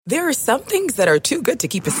There are some things that are too good to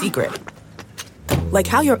keep a secret. Like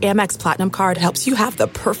how your Amex Platinum card helps you have the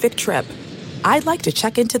perfect trip. I'd like to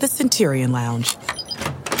check into the Centurion Lounge.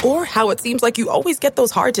 Or how it seems like you always get those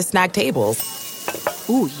hard-to-snag tables.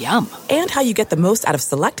 Ooh, yum. And how you get the most out of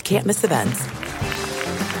select can't-miss events.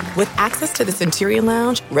 With access to the Centurion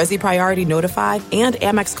Lounge, Resi Priority Notified, and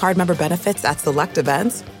Amex card member benefits at select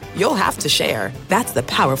events, you'll have to share. That's the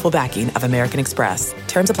powerful backing of American Express.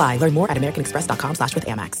 Terms apply. Learn more at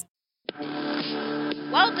americanexpress.com/withAmex.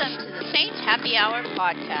 Welcome to the Saints Happy Hour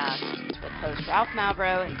podcast with host Ralph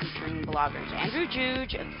Malbrough and featuring bloggers Andrew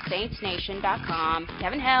Juge of SaintsNation.com,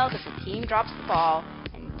 Kevin Held of The Team Drops the Ball,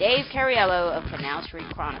 and Dave Cariello of Canal Street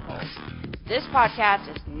Chronicles. This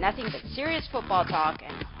podcast is nothing but serious football talk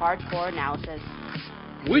and hardcore analysis.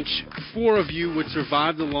 Which four of you would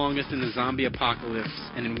survive the longest in the zombie apocalypse,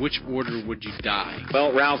 and in which order would you die?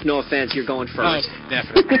 Well, Ralph, no offense, you're going first. Oh,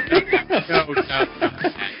 definitely. No.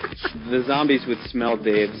 The zombies would smell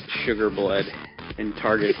Dave's sugar blood and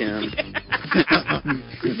target him.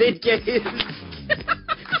 They'd get his...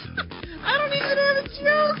 I don't even have a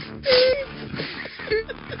joke, Dave.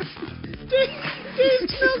 Dave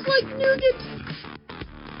smells like nougat.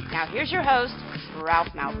 Now here's your host, Ralph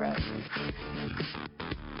Malbrough.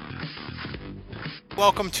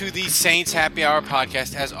 Welcome to the Saints Happy Hour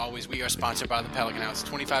podcast. As always, we are sponsored by the Pelican House,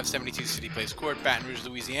 2572 City Place Court, Baton Rouge,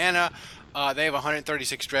 Louisiana. They have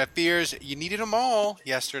 136 draft beers. You needed them all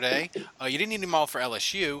yesterday. You didn't need them all for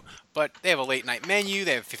LSU, but they have a late night menu.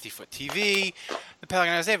 They have a 50-foot TV. The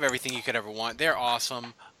Pelican House, they have everything you could ever want. They're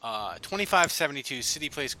awesome. 2572 City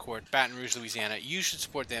Place Court, Baton Rouge, Louisiana. You should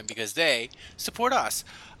support them because they support us.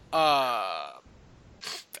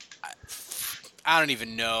 I don't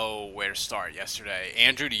even know where to start yesterday.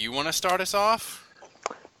 Andrew, do you want to start us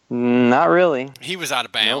Not really. He was out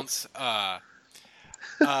of bounds. Nope.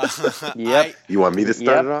 Yep. You want me to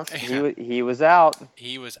start it off? He was out.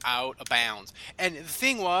 He was out of bounds. And the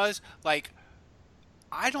thing was, like,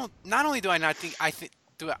 I think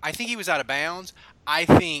he was out of bounds. I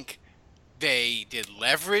think they did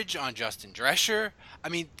leverage on Justin Drescher. I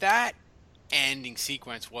mean, that ending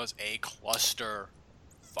sequence was a cluster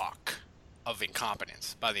fuck of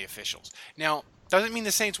incompetence by the officials. Now, doesn't mean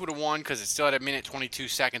the Saints would have won because it still had a minute 22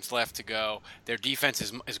 seconds left to go. Their defense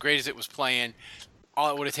is as great as it was playing. All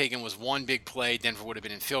it would have taken was one big play. Denver would have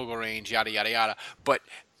been in field goal range, yada, yada, yada. But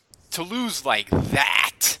to lose like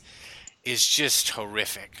that is just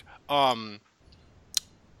horrific.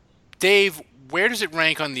 Dave, where does it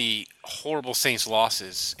rank on the horrible Saints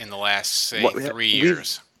losses in the last, say, 3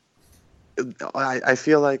 years? I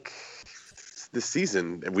feel like this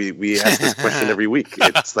season, we ask this question every week.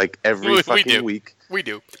 It's like every fucking week. We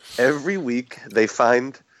do. Every week they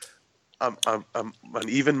find an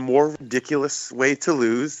even more ridiculous way to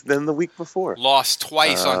lose than the week before. Lost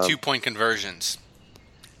twice on 2-point conversions.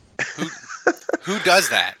 Who does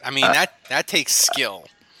that? I mean, that takes skill.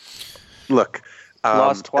 Look,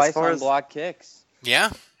 lost twice on block kicks.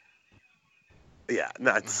 Yeah. Yeah,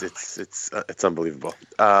 no, it's unbelievable.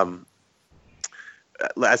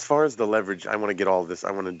 As far as the leverage, I want to get all of this. I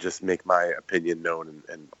want to just make my opinion known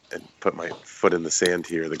and put my foot in the sand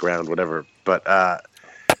here, the ground, whatever. But,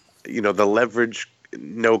 the leverage,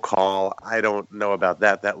 no call, I don't know about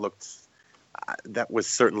that. That was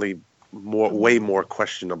certainly way more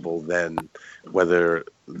questionable than whether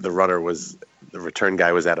the return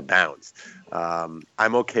guy was out of bounds.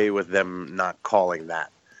 I'm okay with them not calling that.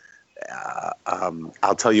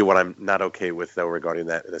 I'll tell you what I'm not okay with, though, regarding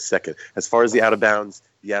that in a second. As far as the out of bounds,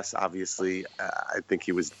 yes, obviously, I think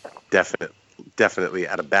he was definitely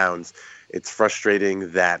out of bounds. It's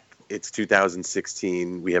frustrating that it's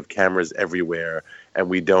 2016. We have cameras everywhere, and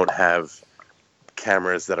we don't have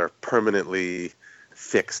cameras that are permanently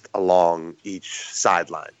fixed along each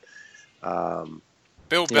sideline.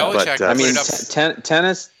 Bill Belichick.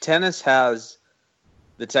 Tennis has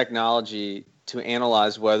the technology to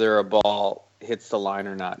analyze whether a ball hits the line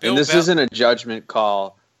or not. And this isn't a judgment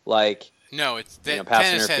call like it's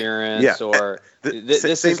pass interference or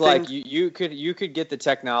this is like you could get the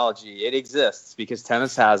technology. It exists because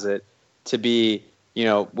tennis has it to be,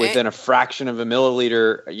 within a fraction of a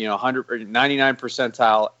milliliter, 100 or 99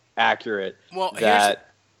 percentile accurate. Well,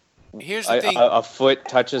 here's the thing. A foot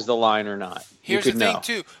touches the line or not. Here's the thing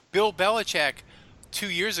too. Bill Belichick 2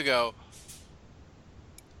 years ago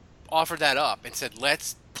offered that up and said,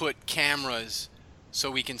 let's put cameras so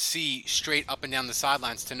we can see straight up and down the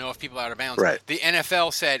sidelines to know if people are out of bounds. Right. The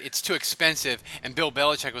NFL said it's too expensive, and Bill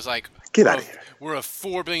Belichick was like, "Get out of here. We're a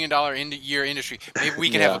 $4 billion year industry. Maybe we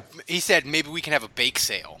can he said maybe we can have a bake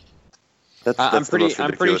sale." I'm pretty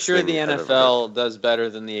sure the NFL does better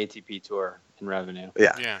than the ATP Tour in revenue.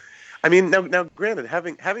 Yeah. I mean, now, granted,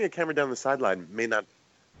 having a camera down the sideline may not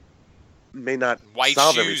white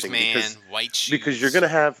solve shoes, everything, man. white shoes. White Because you're going to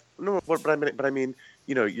have you're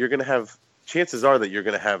going to have. Chances are that you're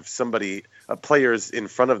going to have somebody, players in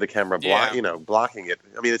front of the camera, blocking it.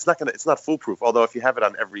 I mean, it's not foolproof. Although if you have it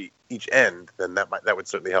on each end, then that would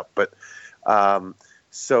certainly help. But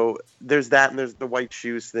so there's that, and there's the white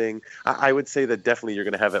shoes thing. I would say that definitely you're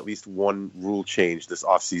going to have at least one rule change this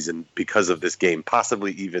offseason because of this game,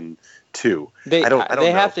 possibly even two. They know.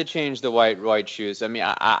 have to change the white shoes. I mean,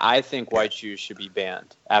 I think white shoes should be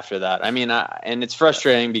banned after that. I mean, and it's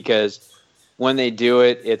frustrating because when they do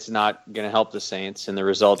it, it's not going to help the Saints, and the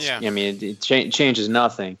results. Yeah. I mean, it changes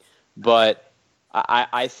nothing. But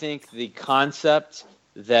I think the concept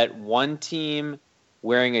that one team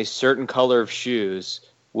wearing a certain color of shoes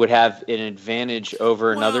would have an advantage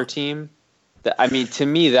over another team. I mean, to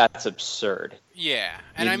me, that's absurd. Yeah,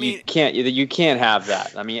 and you can't have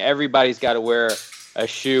that. I mean, everybody's got to wear a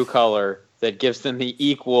shoe color that gives them the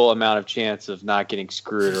equal amount of chance of not getting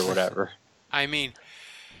screwed or whatever. I mean,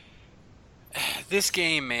 this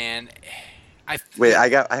game, man. I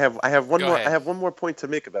have one more. Ahead. I have one more point to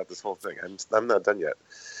make about this whole thing. I'm not done yet.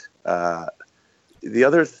 The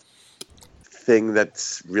other thing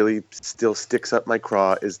that really still sticks up my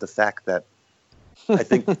craw is the fact that I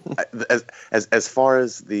think as far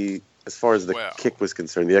as the kick was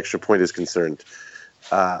concerned, the extra point is concerned,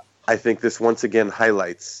 I think this once again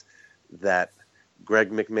highlights that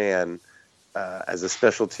Greg McMahon, as a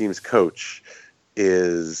special teams coach,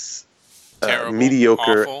 is terrible,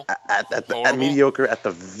 mediocre awful, mediocre at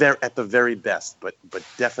the very best, but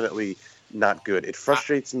definitely not good. It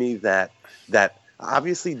frustrates me that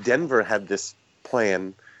obviously Denver had this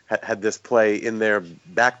plan, had this play in their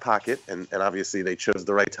back pocket, and obviously they chose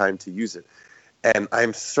the right time to use it. And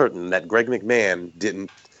I'm certain that Greg McMahon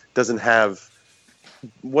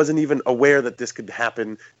wasn't even aware that this could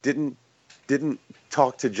happen, didn't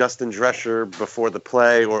talk to Justin Drescher before the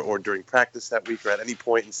play or during practice that week or at any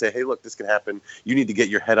point and say, hey, look, this can happen. You need to get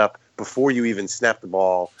your head up before you even snap the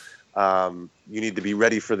ball. You need to be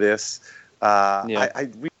ready for this.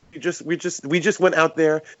 We just went out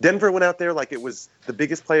there. Denver went out there like it was the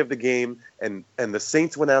biggest play of the game, and the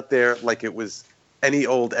Saints went out there like it was any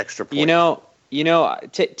old extra point.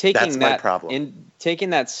 Taking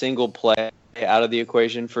that single play out of the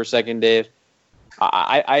equation for a second, Dave.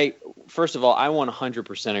 I first of all, I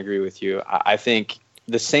 100% agree with you. I think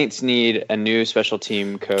the Saints need a new special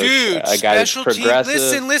team coach, a guy who's progressive.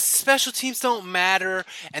 Listen, special teams don't matter,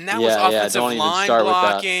 and that was offensive line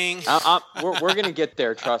blocking. We're gonna get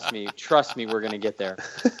there. Trust me, we're gonna get there.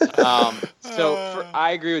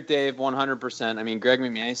 I agree with Dave 100%. I mean, Greg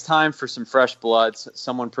McMahon, it's time for some fresh blood,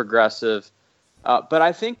 someone progressive. But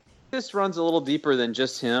I think this runs a little deeper than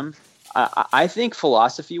just him. I think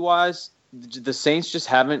philosophy-wise, the Saints just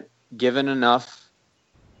haven't given enough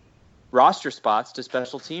roster spots to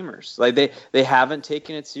special teamers. Like they haven't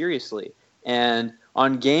taken it seriously. And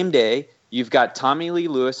on game day, you've got Tommy Lee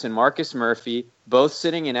Lewis and Marcus Murphy both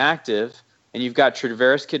sitting inactive, and you've got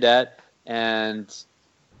Traveris Cadet and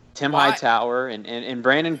Tim Hightower and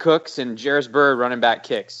Brandon Cooks and Jarris Byrd running back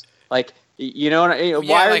kicks. Like,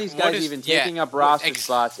 why are these guys even taking up roster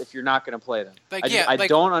spots if you're not going to play them? I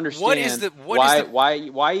don't understand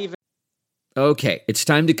why even. Okay, it's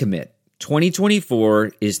time to commit.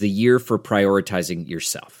 2024 is the year for prioritizing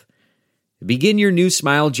yourself. Begin your new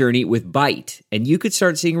smile journey with Byte, and you could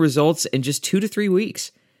start seeing results in just 2 to 3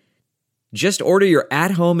 weeks. Just order your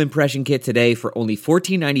at-home impression kit today for only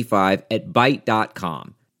 $14.95 at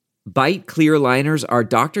Byte.com. Byte clear liners are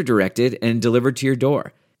doctor-directed and delivered to your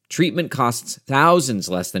door. Treatment costs thousands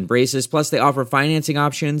less than braces, plus they offer financing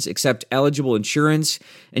options, accept eligible insurance,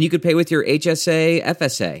 and you could pay with your HSA,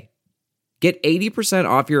 FSA. Get 80%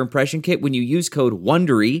 off your impression kit when you use code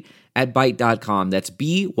WONDERY at Byte.com. That's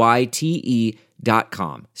BYTE.com.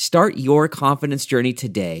 Start your confidence journey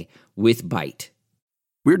today with Byte.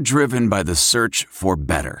 We're driven by the search for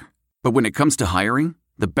better. But when it comes to hiring,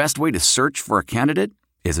 the best way to search for a candidate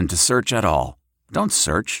isn't to search at all. Don't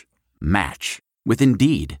search. Match with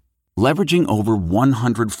Indeed. Leveraging over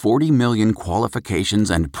 140 million qualifications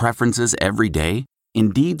and preferences every day,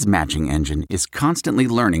 Indeed's matching engine is constantly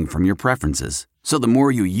learning from your preferences. So the more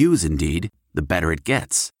you use Indeed, the better it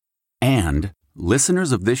gets. And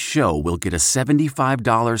listeners of this show will get a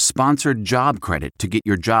 $75 sponsored job credit to get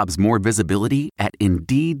your jobs more visibility at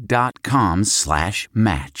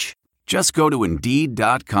Indeed.com/match. Just go to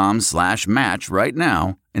Indeed.com/match right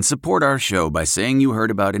now and support our show by saying you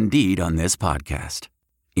heard about Indeed on this podcast.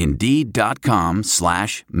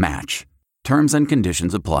 Indeed.com/match. Terms and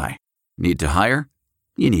conditions apply. Need to hire?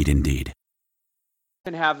 You need Indeed.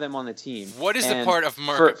 have them on the team. What is the part of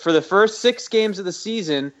Marcus? For the first 6 games of the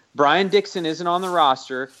season, Brian Dixon isn't on the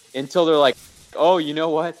roster until they're like, oh, you know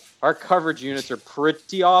what? Our coverage units are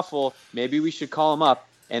pretty awful. Maybe we should call them up.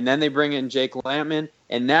 And then they bring in Jake Lampman.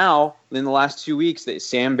 And now, in the last 2 weeks,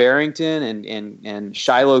 Sam Barrington and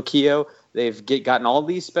Shiloh Keogh, they've gotten all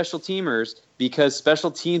these special teamers because special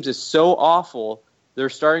teams is so awful. They're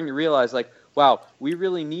starting to realize, like, wow, we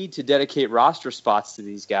really need to dedicate roster spots to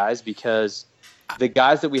these guys because the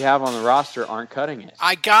guys that we have on the roster aren't cutting it.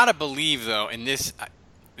 I gotta believe, though, and this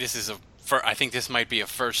is I think this might be a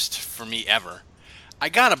first for me ever. I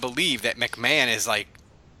gotta believe that McMahon is like,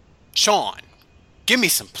 Sean, give me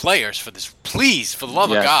some players for this, please, for the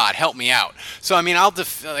love of God, help me out. So I mean, I'll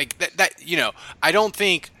like that. You know, I don't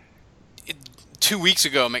think 2 weeks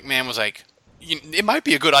ago McMahon was like, it might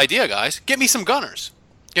be a good idea, guys. Get me some gunners.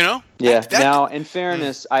 You know? Yeah. Now, in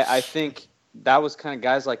fairness, I think that was kind of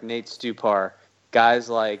guys like Nate Stupar, guys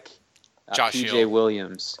like P.J.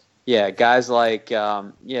 Williams. Yeah, guys like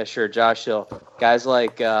Josh Hill, guys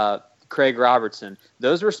like Craig Robertson.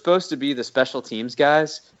 Those were supposed to be the special teams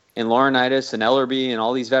guys, and Laurinaitis and Ellerby and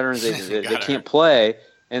all these veterans, they can't play.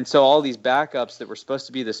 And so all these backups that were supposed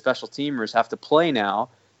to be the special teamers have to play now,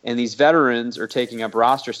 and these veterans are taking up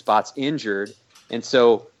roster spots injured. And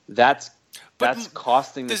so that's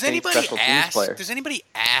costing the Saints special teams players. Does anybody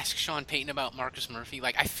ask Sean Payton about Marcus Murphy?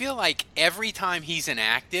 Like, I feel like every time he's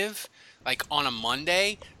inactive, like on a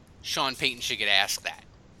Monday, Sean Payton should get asked that.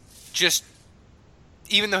 Just,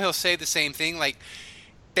 even though he'll say the same thing, like,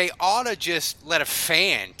 they ought to just let a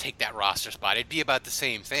fan take that roster spot. It'd be about the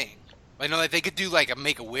same thing. I know that they could do like a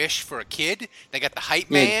Make-A-Wish for a kid. They got the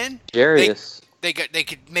hype man. Jarius. They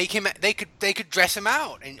could make him. They could dress him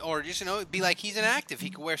out, or just it'd be like he's inactive. He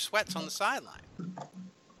could wear sweats on the sideline.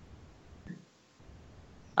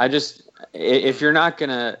 If you're not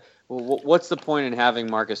gonna, what's the point in having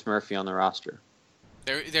Marcus Murphy on the roster?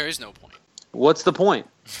 There is no point. What's the point?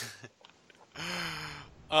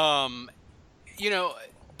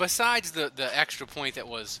 Besides the extra point that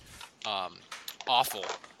was awful,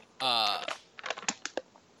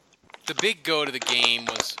 the big go to the game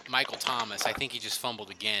was Michael Thomas. I think he just fumbled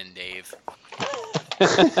again, Dave.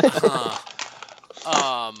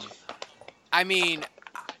 I mean,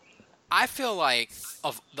 I feel like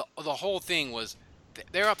of the whole thing was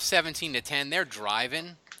they're up 17-10. They're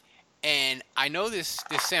driving, and I know this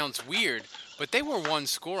sounds weird, but they were one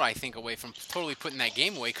score, I think, away from totally putting that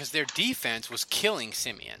game away because their defense was killing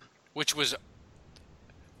Simeon, which was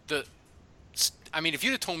if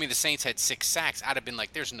you'd have told me the Saints had 6 sacks, I'd have been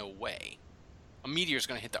like, there's no way. A meteor's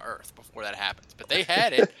going to hit the earth before that happens. But they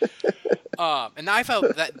had it. And I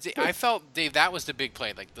felt, Dave, that was the big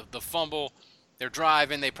play. Like the fumble, they're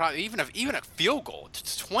driving. They probably, even a field goal,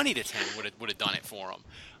 20-10 would have done it for them.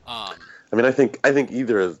 I think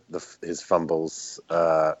either of his fumbles,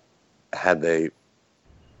 had they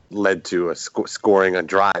led to a scoring on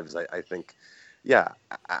drives, I think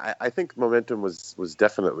momentum was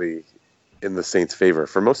definitely in the Saints' favor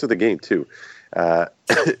for most of the game too. I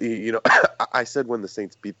said when the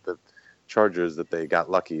Saints beat the Chargers that they got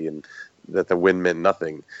lucky and that the win meant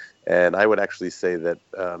nothing. And I would actually say that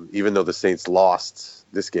even though the Saints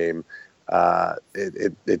lost this game,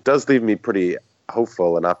 it does leave me pretty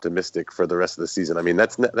hopeful and optimistic for the rest of the season. I mean,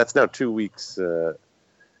 that's now 2 weeks in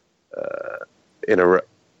a row.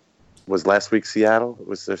 Was last week Seattle?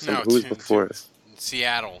 Was there who was before?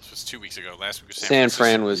 Seattle was 2 weeks ago. Last week was San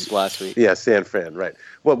Fran was last week. Yeah, San Fran, right.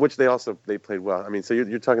 Well, which they played well. I mean, so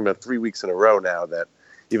you're talking about 3 weeks in a row now that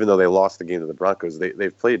even though they lost the game to the Broncos,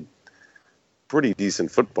 they've played pretty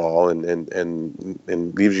decent football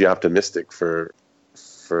and leaves you optimistic for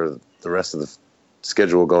the rest of the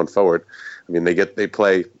schedule going forward. I mean, they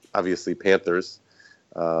play obviously Panthers.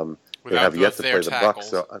 They have yet to play the Bucs,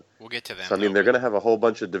 so we'll get to them. So, I mean, they're going to have a whole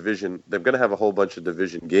bunch of division. They're going to have a whole bunch of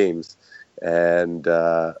division games, and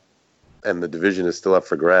the division is still up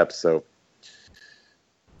for grabs. So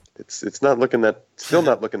it's still not looking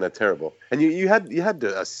that terrible. And you had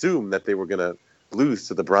to assume that they were going to lose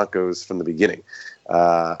to the Broncos from the beginning.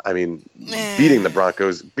 Beating the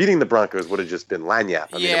Broncos would have just been lagniappe.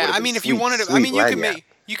 If you wanted to,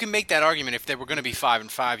 you can make that argument. If they were going to be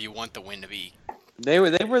 5-5, you want the win to be. They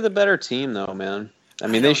were the better team, though, man. I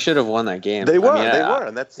mean, they should have won that game. They were,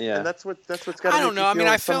 and that's what's got to. I don't know. I mean,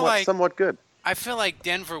 I feel somewhat good. I feel like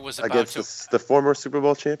Denver was about against the former Super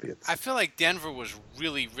Bowl champions. I feel like Denver was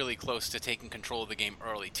really, really close to taking control of the game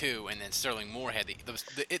early too, and then Sterling Moore had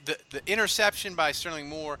the interception by Sterling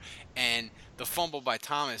Moore and the fumble by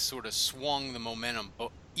Thomas sort of swung the momentum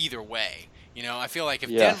either way. You know, I feel like if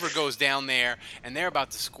Denver goes down there and they're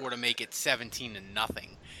about to score to make it 17-0,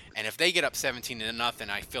 And if they get up 17-0,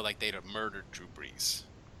 I feel like they'd have murdered Drew Brees.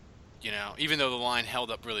 Even though the line held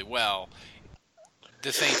up really well,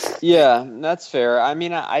 the Saints. Yeah, that's fair. I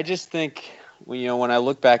mean, I just think, when I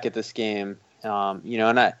look back at this game,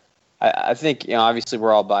 and I think, obviously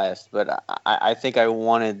we're all biased, but I think I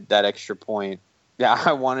wanted that extra point. Yeah,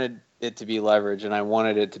 I wanted it to be leverage, and I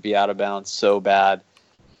wanted it to be out of bounds so bad.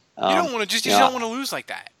 You don't want to just don't want to lose like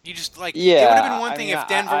that. You just it would have been one thing if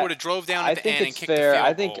Denver would have drove down at the end and kicked the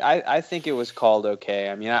field goal. I think it was called okay.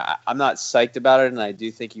 I mean, I'm not psyched about it, and I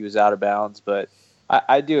do think he was out of bounds, but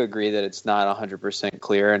I do agree that it's not 100%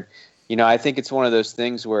 clear. And I think it's one of those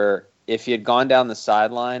things where if he had gone down the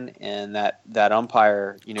sideline and that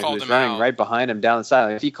umpire, who was running right behind him down the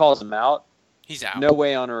sideline, if he calls him out, he's out. No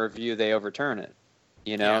way on a review they overturn it.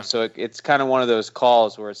 Yeah. So it's kind of one of those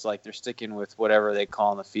calls where it's like they're sticking with whatever they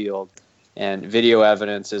call in the field, and video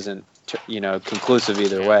evidence isn't, conclusive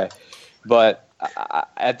either way. But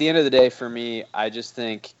at the end of the day, for me, I just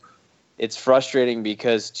think it's frustrating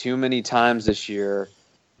because too many times this year,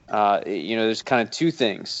 there's kind of two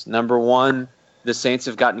things. Number one, the Saints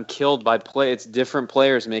have gotten killed by play. It's different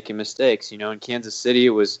players making mistakes. In Kansas City,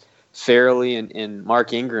 it was Fairley and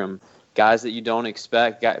Mark Ingram. Guys that you don't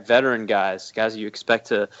expect, veteran guys that you expect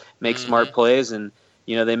to make smart plays, and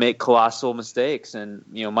they make colossal mistakes. And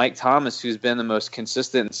Mike Thomas, who's been the most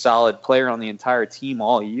consistent and solid player on the entire team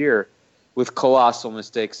all year, with colossal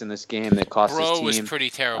mistakes in this game that cost his team. Bro was pretty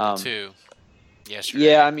terrible too.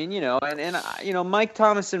 Yesterday. Yeah, I mean, and Mike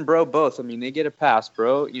Thomas and Bro both. I mean, they get a pass,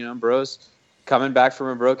 Bro. Bro's coming back from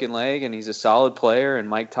a broken leg, and he's a solid player. And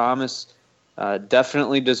Mike Thomas.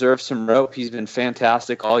 Definitely deserves some rope. He's been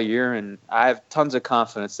fantastic all year, and I have tons of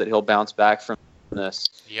confidence that he'll bounce back from this.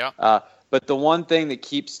 Yeah. But the one thing that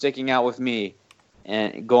keeps sticking out with me,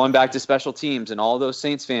 and going back to special teams and all those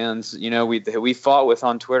Saints fans, we fought with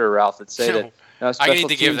on Twitter, Ralph, that say that special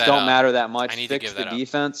teams don't matter that much. Fix the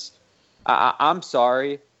defense. I'm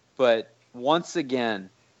sorry, but once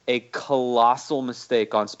again, a colossal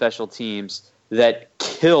mistake on special teams that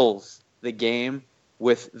kills the game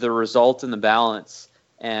with the result and the balance.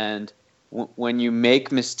 And when you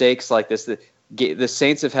make mistakes like this, the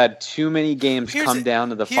Saints have had too many games come down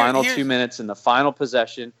to the final 2 minutes in the final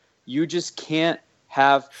possession. You just can't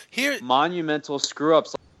have monumental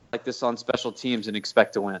screw-ups like this on special teams and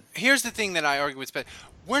expect to win. Here's the thing that I argue with.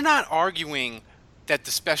 We're not arguing that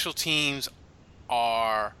the special teams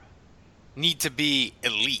need to be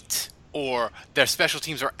elite or their special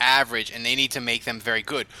teams are average and they need to make them very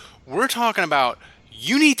good. We're talking about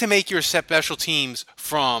you need to make your special teams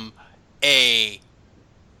from a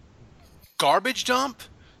garbage dump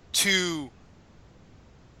to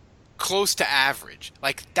close to average.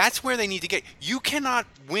 That's where they need to get. You cannot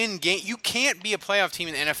win game. You can't be a playoff team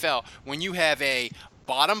in the NFL when you have a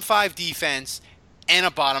bottom 5 defense and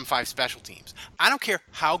a bottom 5 special teams. I don't care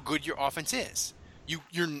how good your offense is.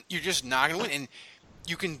 You're just not going to win. And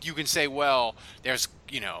you can say, well, there's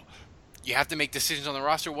you have to make decisions on the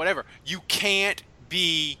roster, whatever. You can't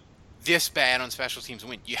be this bad on special teams to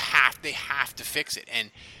win. They have to fix it. And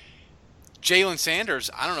Jalen Sanders,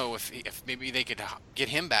 I don't know if maybe they could get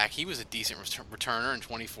him back. He was a decent returner in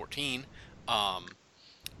 2014.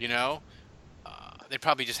 They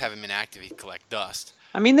probably just have him inactive. He'd collect dust.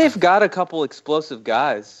 I mean, they've got a couple explosive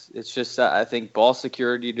guys. It's just I think ball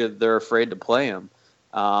security, they're afraid to play him.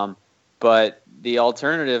 But the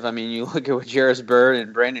alternative, I mean, you look at what Jairus Byrd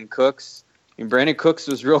and Brandon Cooks. I mean, Brandon Cooks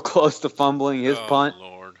was real close to fumbling his punt.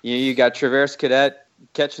 Lord. You got Traverse Cadet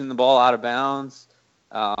catching the ball out of bounds.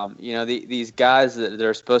 These guys that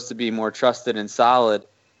are supposed to be more trusted and solid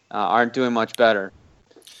aren't doing much better.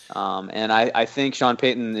 And I think Sean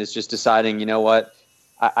Payton is just deciding, you know what,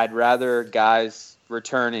 I'd rather guys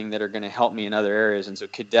returning that are going to help me in other areas. And so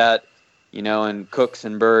Cadet, and Cooks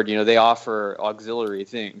and Byrd, they offer auxiliary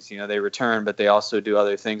things. They return, but they also do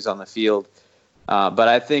other things on the field. But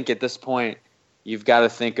I think at this point, you've got to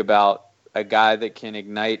think about a guy that can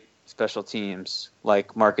ignite special teams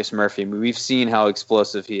like Marcus Murphy. I mean, we've seen how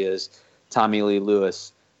explosive he is. Tommy Lee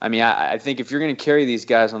Lewis. I mean, I think if you're going to carry these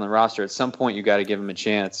guys on the roster, at some point you got to give them a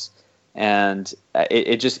chance, and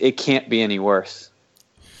it can't be any worse.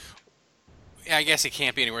 Yeah, I guess it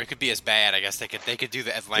can't be anywhere. It could be as bad. I guess they could do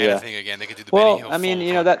the Atlanta thing again. They could do the Benny Hill. Well, I mean,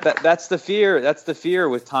 that's the fear. That's the fear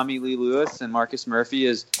with Tommy Lee Lewis and Marcus Murphy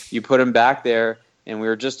is you put him back there. And we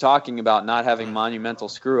were just talking about not having monumental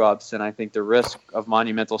screw-ups, and I think the risk of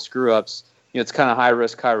monumental screw-ups, it's kind of high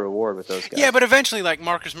risk, high reward with those guys. Yeah, but eventually, like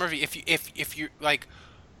Marcus Murphy, if you like,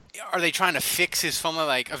 are they trying to fix his fumble?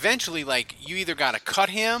 Like, eventually, like, you either got to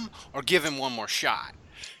cut him or give him one more shot.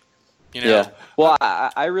 You know? Yeah. Well,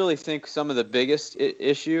 I really think some of the biggest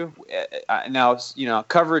issue now,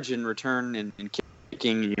 coverage and return and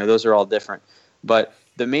kicking, those are all different. But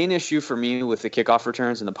the main issue for me with the kickoff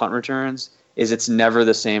returns and the punt returns is it's never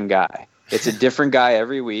the same guy. It's a different guy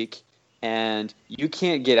every week, and you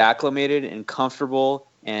can't get acclimated and comfortable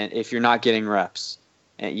and if you're not getting reps.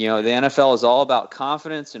 And, the NFL is all about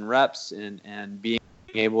confidence and reps and being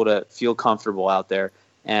able to feel comfortable out there.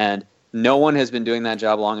 And no one has been doing that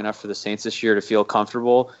job long enough for the Saints this year to feel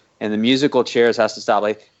comfortable, and the musical chairs has to stop.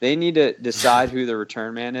 Like, they need to decide who the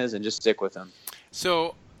return man is and just stick with him.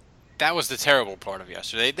 So that was the terrible part of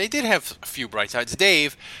yesterday. They did have a few bright sides.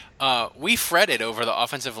 Dave, we fretted over the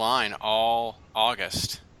offensive line all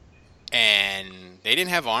August, and they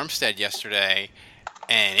didn't have Armstead yesterday,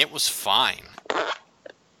 and it was fine.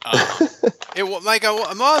 It was like it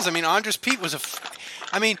was. I mean, Andres Pete was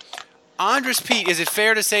Andres Pete, is it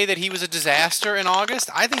fair to say that he was a disaster in August?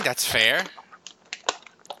 I think that's fair.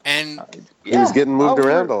 And he was getting moved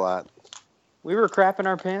around a lot. We were crapping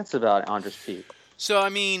our pants about Andres Pete. So, I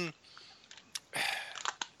mean,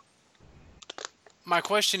 my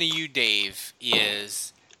question to you, Dave,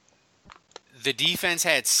 is the defense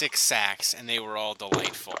had 6 sacks and they were all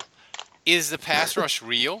delightful. Is the pass rush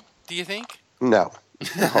real, do you think? No.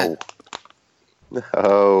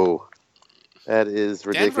 No. That is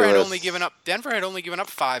ridiculous. Denver had only given up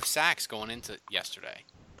 5 sacks going into yesterday.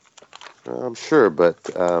 I'm sure, but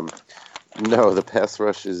no, the pass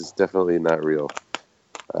rush is definitely not real.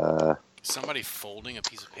 Somebody folding a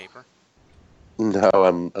piece of paper? No,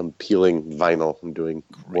 I'm peeling vinyl. I'm doing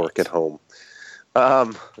work at home.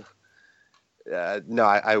 No,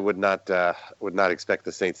 I would not expect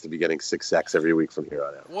the Saints to be getting 6 sacks every week from here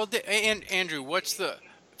on out. Well, and Andrew,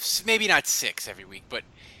 maybe not 6 every week, but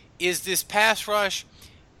is this pass rush,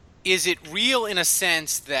 is it real in a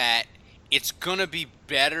sense that it's going to be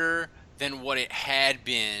better than what it had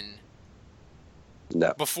been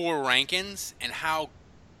before Rankins, and how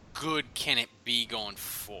good can it be going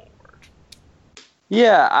forward?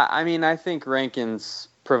 Yeah, I think Rankins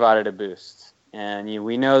provided a boost. And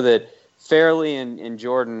we know that Fairley and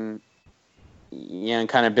Jordan,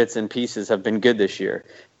 kind of bits and pieces have been good this year.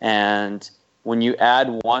 And when you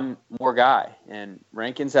add one more guy, and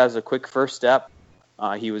Rankins has a quick first step,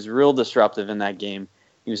 he was real disruptive in that game.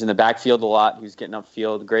 He was in the backfield a lot. He was getting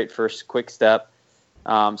upfield. Great first quick step.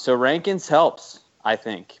 So Rankins helps, I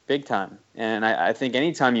think, big time. And I think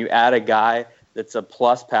anytime you add a guy that's a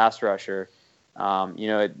plus pass rusher,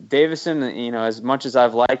 Davison, as much as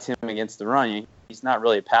I've liked him against the run, he's not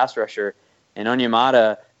really a pass rusher. And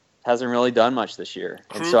Onyemata hasn't really done much this year.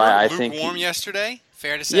 Kruger, and so I think lukewarm yesterday?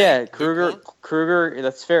 Fair to say? Yeah, Kruger,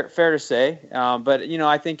 that's fair to say. But,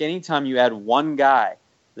 I think anytime you add one guy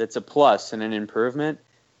that's a plus and an improvement,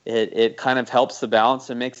 it kind of helps the balance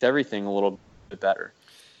and makes everything a little bit better.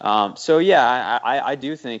 I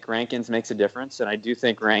do think Rankins makes a difference, and I do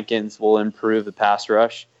think Rankins will improve the pass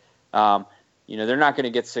rush. They're not going to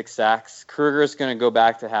get 6 sacks. Kruger's going to go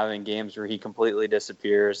back to having games where he completely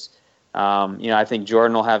disappears. I think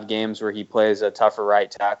Jordan will have games where he plays a tougher right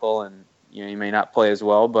tackle, and he may not play as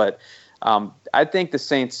well. But I think the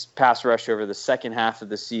Saints pass rush over the second half of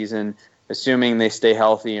the season, assuming they stay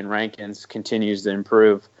healthy and Rankins continues to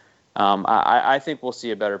improve, I think we'll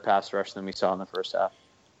see a better pass rush than we saw in the first half.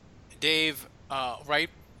 Dave,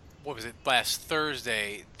 last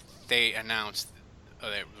Thursday, they announced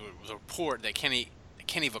there was a report that Kenny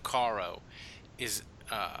Vaccaro is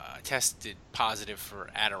tested positive for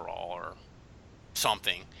Adderall or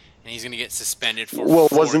something, and he's going to get suspended for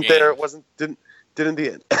 4 games. Didn't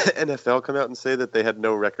the NFL come out and say that they had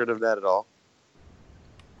no record of that at all?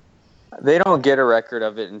 They don't get a record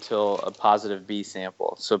of it until a positive B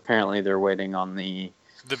sample. So apparently they're waiting on the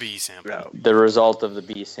B sample, the result of the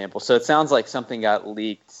B sample. So it sounds like something got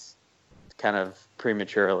leaked kind of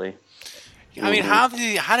prematurely. I mean, how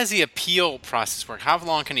does the appeal process work? How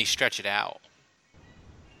long can he stretch it out?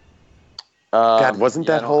 God, wasn't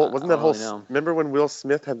that whole? Really remember when Will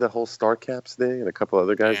Smith had the whole Star Caps thing and a couple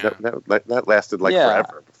other guys? Yeah. That lasted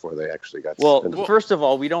forever before they actually got suspended. Well, first of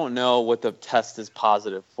all, we don't know what the test is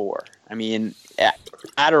positive for. I mean,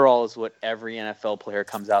 Adderall is what every NFL player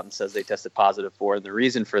comes out and says they tested positive for. And the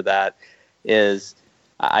reason for that is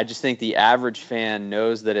I just think the average fan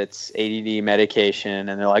knows that it's ADD medication,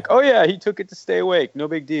 and they're like, "Oh yeah, he took it to stay awake, no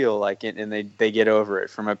big deal." And they get over it.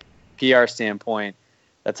 From a PR standpoint,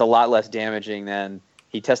 that's a lot less damaging than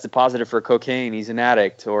he tested positive for cocaine, he's an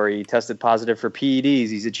addict, or he tested positive for PEDs,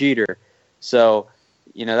 he's a cheater. So,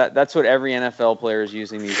 that's what every NFL player is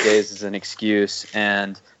using these days as an excuse.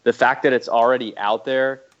 And the fact that it's already out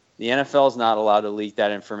there, The NFL is not allowed to leak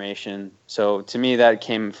that information. So to me, that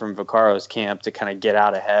came from Vaccaro's camp to kind of get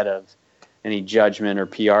out ahead of any judgment or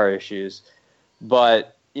PR issues.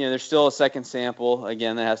 But, there's still a second sample,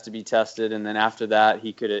 again, that has to be tested. And then after that,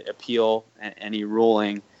 he could appeal any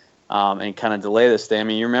ruling and kind of delay this thing. I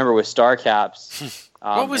mean, you remember with Star Caps.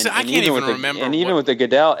 What was it? I can't even remember. And even with the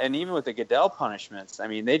Goodell punishments, I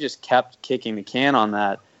mean, they just kept kicking the can on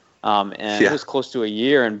that. It was close to a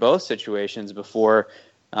year in both situations before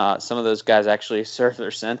some of those guys actually served their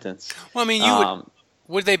sentence. Well, I mean,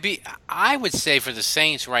 would they be? I would say for the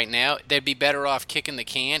Saints right now, they'd be better off kicking the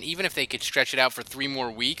can, even if they could stretch it out for 3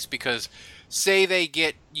 more weeks. Because say you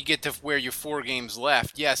get to where you're 4 games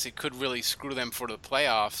left, yes, it could really screw them for the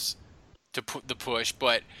playoffs to put the push,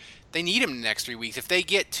 but they need him the next 3 weeks. If they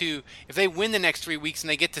win the next 3 weeks and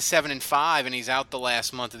they get to 7-5 and he's out the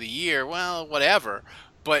last month of the year, well, whatever.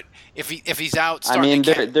 But if he's out,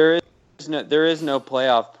 there is no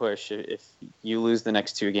playoff push if you lose the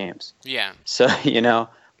next 2 games. Yeah. So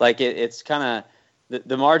it's kind of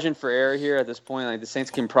the margin for error here at this point. Like the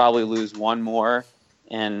Saints can probably lose 1 more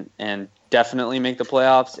and definitely make the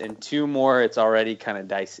playoffs, and 2 more, it's already kind of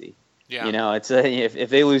dicey. Yeah. It's if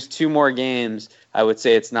they lose 2 more games, I would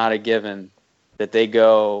say it's not a given that they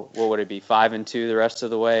go. What would it be, 5-2 the rest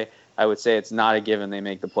of the way? I would say it's not a given they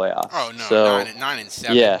make the playoffs. Oh no, so,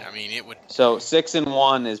 9-7. Yeah. I mean, it would. So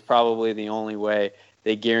 6-1 is probably the only way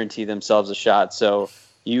they guarantee themselves a shot. So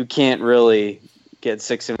you can't really get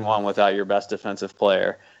 6-1 without your best defensive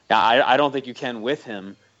player. Now, I don't think you can with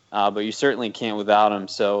him, but you certainly can't without him.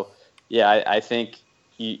 So yeah, I think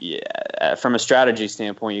from a strategy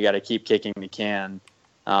standpoint, you got to keep kicking the can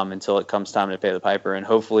until it comes time to pay the piper, and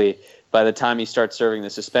hopefully by the time he starts serving the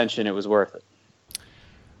suspension, it was worth it.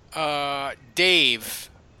 Dave,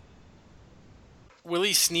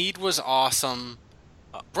 Willie Snead was awesome.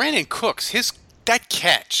 Brandon Cooks, that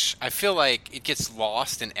catch, I feel like it gets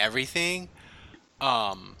lost in everything.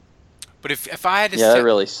 But if I had to that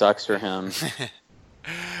really sucks for him.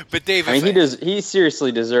 But Dave, he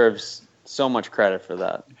seriously deserves so much credit for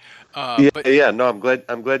that. No,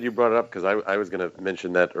 I'm glad you brought it up because I was going to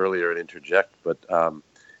mention that earlier and interject, but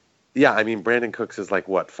I mean, Brandon Cooks is like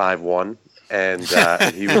what, 5'1", and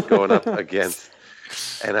he was going up against,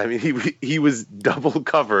 and I mean he was double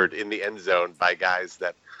covered in the end zone by guys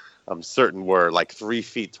that I'm certain were like 3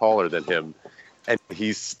 feet taller than him, and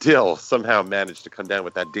he still somehow managed to come down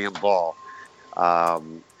with that damn ball.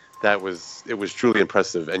 It was truly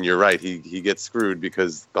impressive, and you're right. He gets screwed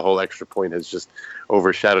because the whole extra point has just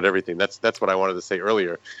overshadowed everything. That's what I wanted to say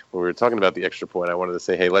earlier when we were talking about the extra point. I wanted to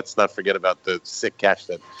say, hey, let's not forget about the sick catch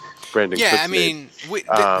that Brandon Cooks made.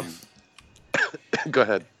 Go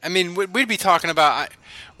ahead. I mean, we'd be talking about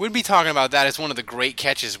that as one of the great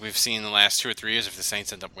catches we've seen in the last 2 or 3 years if the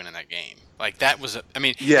Saints end up winning that game. Like that was,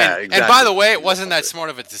 exactly. And by the way, it wasn't that smart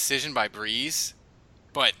of a decision by Breeze,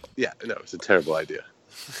 but it's a terrible idea.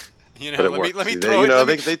 Let me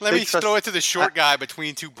throw it to the short guy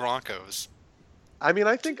between 2 Broncos. I mean,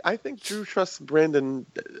 I think Drew trusts Brandon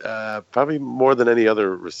probably more than any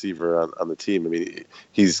other receiver on the team. I mean,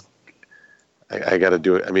 I got to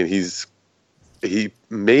do it. I mean, he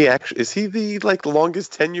may actually, is he the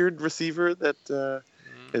longest tenured receiver that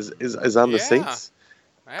is on the Saints?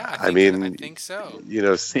 Yeah, I think so.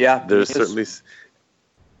 There's certainly.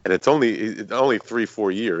 And it's only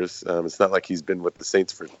 3-4 years. It's not like he's been with the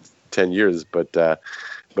Saints for 10 years, but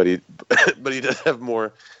he does have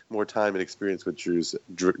more time and experience with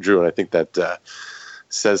Drew, and I think that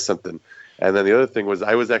says something. And then the other thing was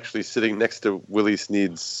I was actually sitting next to Willie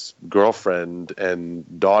Snead's girlfriend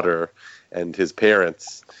and daughter and his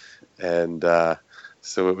parents, and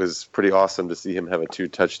so it was pretty awesome to see him have a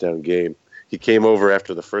 2-touchdown game. He came over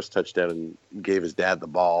after the first touchdown and gave his dad the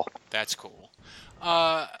ball. That's cool.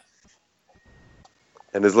 And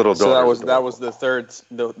his little daughter. So that was the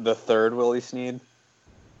third Willie Snead.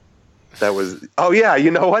 That was. Oh yeah,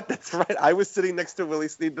 you know what? That's right. I was sitting next to Willie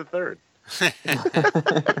Snead the third.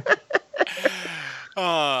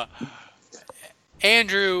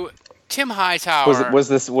 Andrew, Tim Hightower was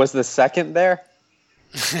the second there?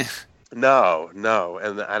 No,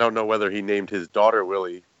 and I don't know whether he named his daughter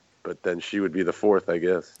Willie, but then she would be the 4th, I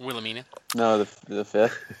guess. Wilhelmina? No, the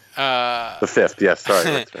 5th. The 5th, yes. Sorry,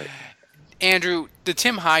 that's right. Andrew, the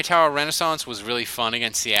Tim Hightower Renaissance was really fun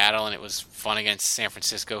against Seattle, and it was fun against San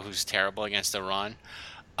Francisco, who's terrible against the run.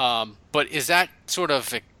 But is that sort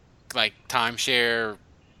of like timeshare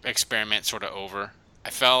experiment sort of over? I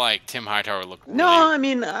felt like Tim Hightower looked really... No, I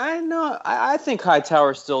mean, I think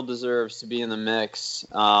Hightower still deserves to be in the mix.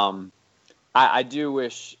 I do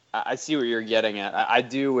wish... I see what you're getting at. I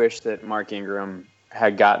do wish that Mark Ingram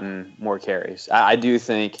had gotten more carries. I do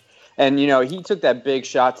think And, he took that big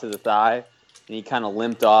shot to the thigh, and he kind of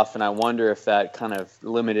limped off, and I wonder if that kind of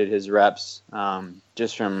limited his reps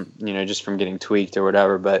just from getting tweaked or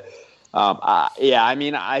whatever. But,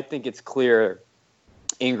 I think it's clear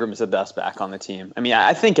Ingram's the best back on the team. I mean,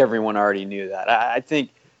 I think everyone already knew that. I think,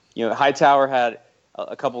 Hightower had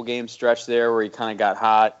a couple games stretch there where he kind of got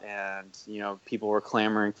hot, and, people were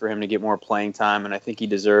clamoring for him to get more playing time, and I think he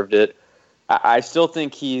deserved it. I still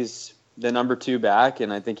think he's the number 2 back,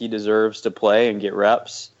 and I think he deserves to play and get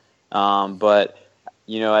reps. But,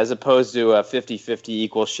 as opposed to a 50-50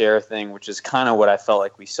 equal share thing, which is kind of what I felt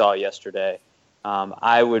like we saw yesterday,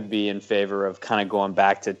 I would be in favor of kind of going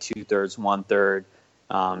back to 2/3, 1/3,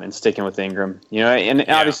 and sticking with Ingram.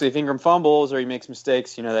 Obviously if Ingram fumbles or he makes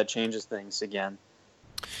mistakes, that changes things again.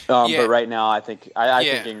 But right now, I think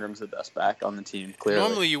Ingram's the best back on the team, clearly.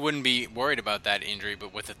 Normally you wouldn't be worried about that injury,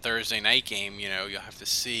 but with the Thursday night game, you'll have to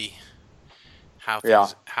see how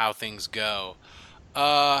things go.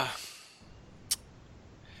 The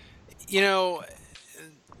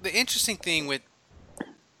interesting thing with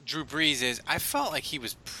Drew Brees is I felt like he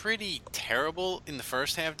was pretty terrible in the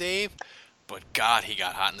first half, Dave, but God, he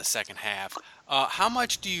got hot in the second half. How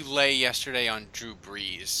much do you lay yesterday on Drew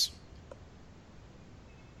Brees?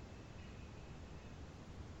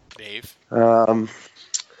 Dave?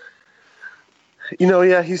 He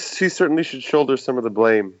certainly should shoulder some of the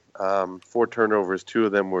blame. 4 turnovers, 2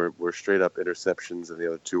 of them were straight up interceptions, and the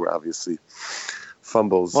other 2 were obviously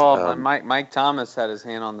fumbles. Well, Mike Thomas had his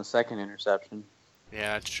hand on the second interception.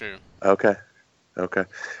 Yeah, that's true. Okay.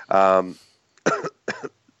 And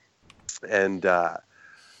what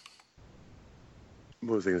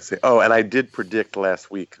was I going to say? Oh, and I did predict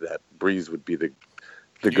last week that Brees would be the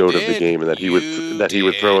goat of the game, and that he would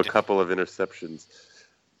throw a couple of interceptions.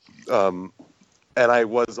 And I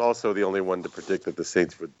was also the only one to predict that the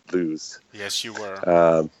Saints would lose. Yes, you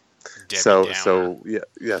were. So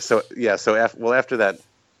after that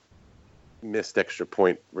missed extra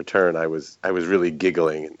point return, I was really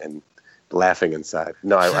giggling and laughing inside.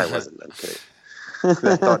 No, I wasn't. I'm kidding.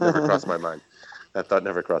 That thought never crossed my mind.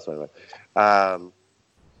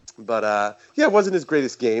 It wasn't his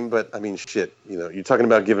greatest game, but I mean, shit. You're talking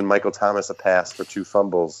about giving Michael Thomas a pass for 2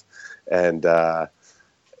 fumbles, and who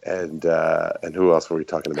else were we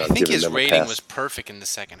talking about? I think his rating was perfect in the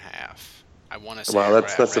second half. I want to say. Well,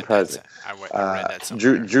 that's not surprising. I read that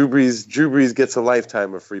somewhere. Drew Brees gets a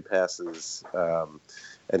lifetime of free passes,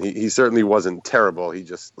 and he certainly wasn't terrible. He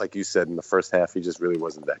just, like you said, in the first half, he just really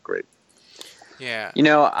wasn't that great. Yeah.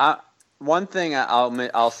 One thing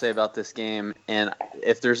I'll say about this game, and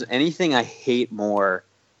if there's anything I hate more,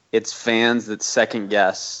 it's fans that second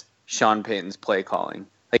guess Sean Payton's play calling.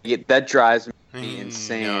 That drives me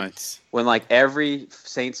insane. Nuts. When every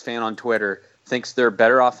Saints fan on Twitter thinks they're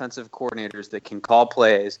better offensive coordinators that can call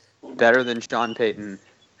plays better than Sean Payton,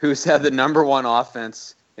 who's had the number 1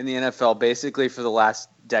 offense in the NFL basically for the last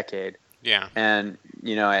decade. Yeah. And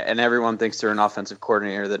and everyone thinks they're an offensive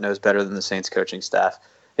coordinator that knows better than the Saints coaching staff.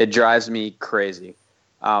 It drives me crazy.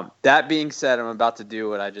 That being said, I'm about to do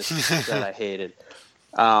what I just said I hated.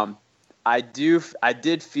 I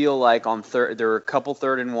did feel like there were a couple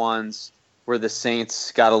 3rd and 1s where the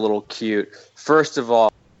Saints got a little cute. First of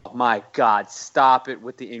all, my God, stop it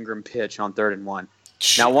with the Ingram pitch on 3rd and 1.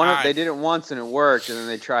 Now, they did it once and it worked, and then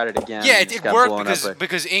they tried it again. Yeah, it worked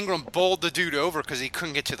because Ingram bowled the dude over because he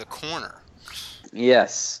couldn't get to the corner.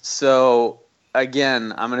 Yes. So,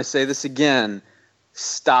 again, I'm going to say this again.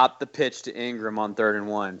 Stop the pitch to Ingram on 3rd and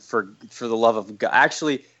 1 for the love of God.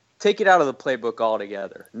 Actually, take it out of the playbook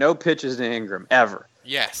altogether. No pitches to Ingram, ever.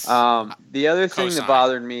 Yes. The other thing that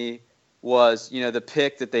bothered me was, the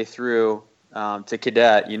pick that they threw to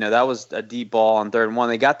Cadet. That was a deep ball on 3rd and 1.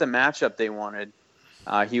 They got the matchup they wanted.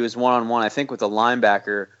 He was one-on-one, I think, with a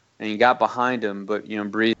linebacker, and he got behind him. But,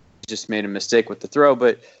 Brees just made a mistake with the throw.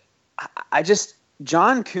 But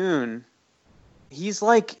John Kuhn, he's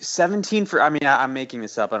like 17 for – I mean, I'm making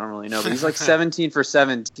this up. I don't really know. But he's like 17 for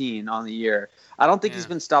 17 on the year. I don't think he's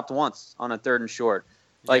been stopped once on a 3rd and short.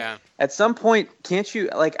 At some point, can't you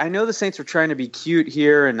 – I know the Saints were trying to be cute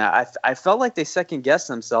here, and I felt like they second-guessed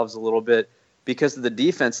themselves a little bit because of the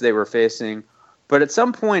defense they were facing. But at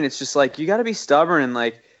some point, it's just you got to be stubborn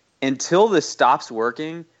and until this stops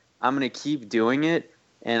working, I'm going to keep doing it.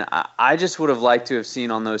 And I just would have liked to have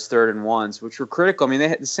seen on those 3rd and 1s, which were critical. I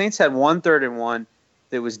mean, the Saints had 1 3rd and 1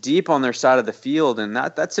 that was deep on their side of the field, and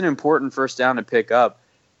that's an important first down to pick up.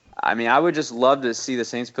 I mean, I would just love to see the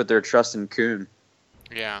Saints put their trust in Kuhn.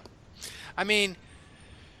 Yeah. I mean,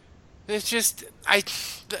 it's just I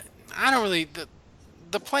don't really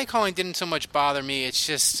the play calling didn't so much bother me. It's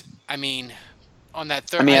just, I mean, on that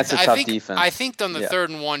third. I mean, that's a tough defense. I think on the 3rd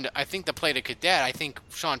and 1, I think the play to Cadet, I think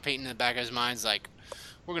Sean Payton in the back of his mind's like,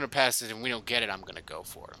 we're going to pass this and we don't get it, I'm going to go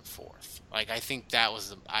for it on 4th. Like, I think that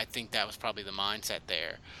was probably the mindset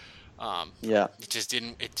there. It just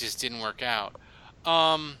didn't work out.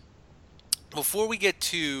 Before we get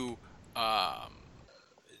to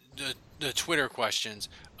the Twitter questions,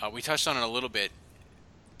 we touched on it a little bit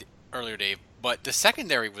earlier, Dave, but the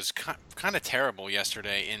secondary was kind of terrible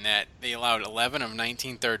yesterday in that they allowed 11 of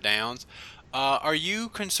 19 third downs. Are you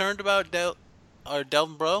concerned about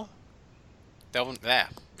Delvin Breaux? Are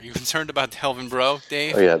you concerned about Delvin Breaux,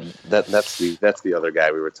 Dave? Oh yeah, that's the other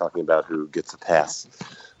guy we were talking about who gets a pass.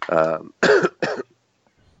 No,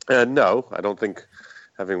 I don't think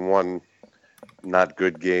having one not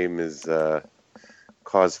good game is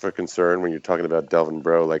cause for concern when you're talking about Delvin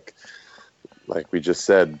Breaux. Like we just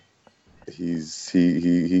said,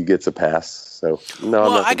 he gets a pass. So no.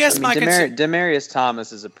 Well, I guess my concern, Demaryius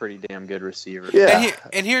Thomas is a pretty damn good receiver. Yeah.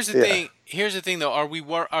 And here's the thing. Here's the thing, though. Are we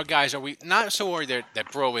not so worried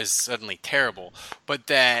that Breaux is suddenly terrible, but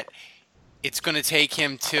that it's going to take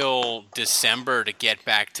him till December to get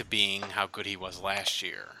back to being how good he was last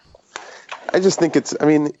year? I just think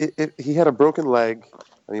he had a broken leg.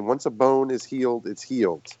 I mean, once a bone is healed, it's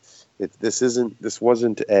healed. This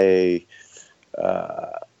wasn't a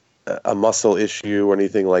muscle issue or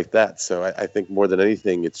anything like that. So I think more than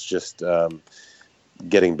anything, it's just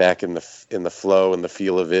getting back in the flow and the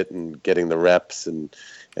feel of it, and getting the reps and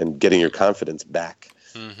getting your confidence back.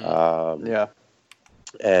 Mm-hmm.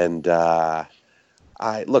 And I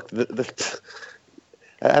look.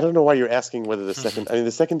 I don't know why you're asking whether the second. I mean,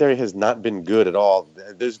 the secondary has not been good at all.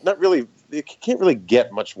 There's not really. It can't really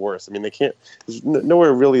get much worse. I mean, they can't. There's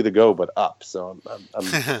nowhere really to go but up. So I'm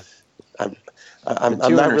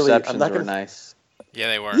not really. I'm not gonna. Nice. Yeah,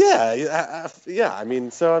 they were. Yeah. I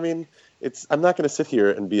mean, I'm not going to sit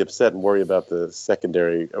here and be upset and worry about the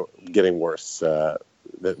secondary getting worse.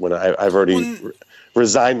 That when I've already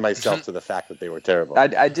resigned myself to the fact that they were terrible.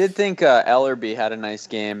 I did think Ellerby had a nice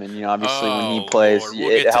game, and obviously when he plays,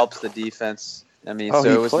 it helps the defense. I mean, so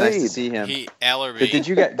it was nice to see him. Ellerby.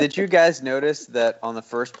 But did you guys notice that on the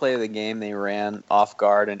first play of the game they ran off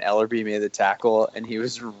guard and Ellerby made the tackle and he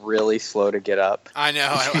was really slow to get up? I know.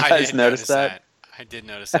 I did notice that. I did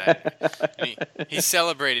notice that. He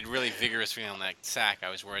celebrated really vigorously on that sack. I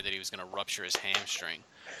was worried that he was going to rupture his hamstring.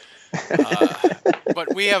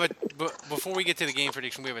 But before we get to the game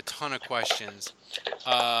prediction, we have a ton of questions.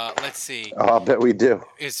 Let's see. Oh, I'll bet we do.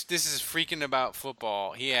 This is freaking about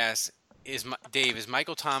football. He asks, Dave, is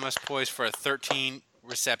Michael Thomas poised for a 13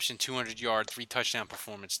 reception, 200-yard, 3-touchdown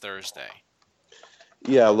performance Thursday?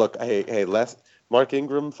 Yeah, look, hey, Mark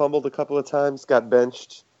Ingram fumbled a couple of times, got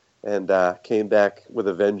benched, and came back with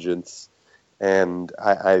a vengeance. And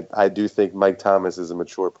I do think Mike Thomas is a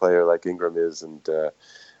mature player like Ingram is, and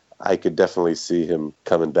I could definitely see him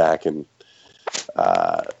coming back. And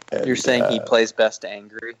you're saying he plays best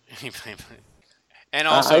angry? And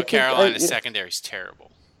also Carolina's secondary is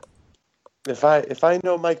terrible. If I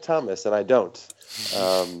know Mike Thomas, and I don't,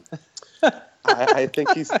 I think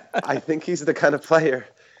he's the kind of player.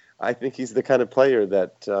 I think he's the kind of player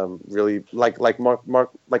that really like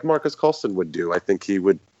Marcus Colston would do. I think he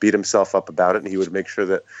would beat himself up about it, and he would make sure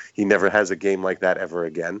that he never has a game like that ever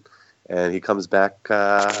again. And he comes back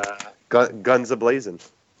guns a-blazing.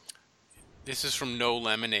 This is from No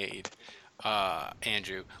Lemonade,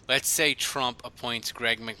 Andrew. Let's say Trump appoints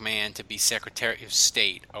Greg McMahon to be Secretary of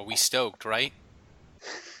State. Are we stoked, right?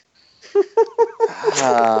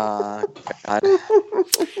 God. I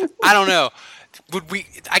don't know.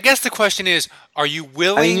 I guess the question is, are you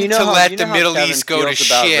willing to let the Middle East go to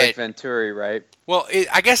shit? Rick Venturi, right? Well,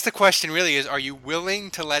 I guess the question really is, are you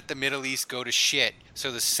willing to let the Middle East go to shit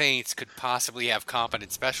so the Saints could possibly have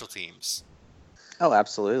competent special teams? Oh,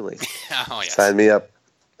 absolutely. Oh, yes. Sign me up.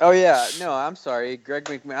 Oh, yeah. No, I'm sorry. Greg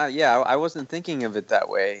McMahon. Yeah, I wasn't thinking of it that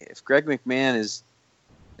way. If Greg McMahon is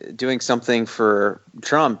doing something for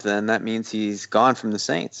Trump, then that means he's gone from the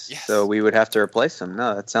Saints. Yes. So we would have to replace him.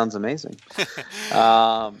 No, that sounds amazing.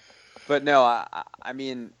 But no, I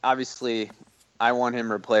mean, obviously, I want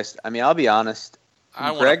him replaced. I mean, I'll be honest.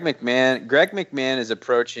 Greg McMahon is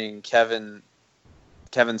approaching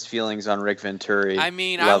Kevin's feelings on Rick Venturi. I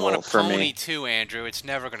mean, I want a pony too, Andrew. It's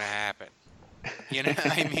never going to happen. You know,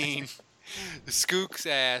 I mean, Skooks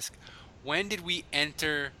ask, when did we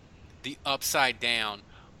enter the upside down?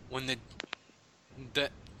 When the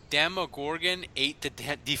Demogorgon ate the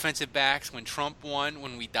defensive backs, when Trump won,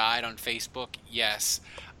 when we died on Facebook? Yes.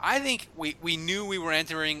 I think we knew we were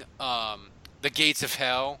entering the gates of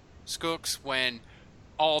hell, Skooks, when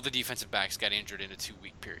all the defensive backs got injured in a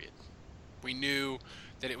 2-week period. We knew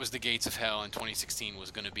that it was the gates of hell, and 2016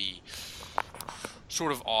 was going to be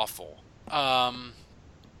sort of awful.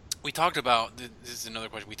 We talked about, this is another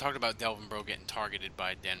question, we talked about Delvin Breaux getting targeted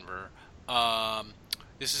by Denver.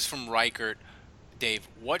 This is from Reichert. Dave,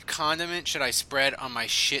 what condiment should I spread on my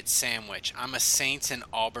shit sandwich? I'm a Saints and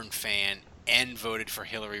Auburn fan and voted for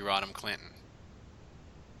Hillary Rodham Clinton.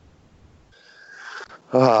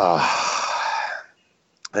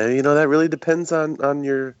 That really depends on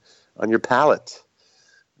your palate.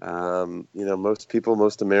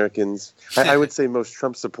 Most Americans, I would say most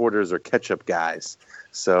Trump supporters are ketchup guys.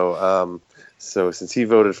 So since he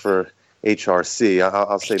voted for HRC,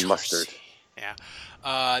 I'll say HRC. Mustard. Yeah.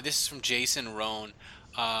 This is from Jason Rohn.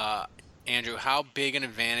 Andrew, how big an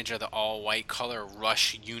advantage are the all-white color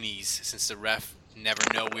rush unis since the ref never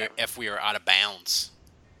know if we are out of bounds?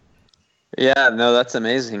 Yeah, no, that's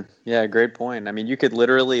amazing. Yeah, great point. I mean, you could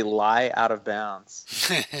literally lie out of bounds,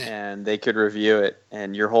 and they could review it,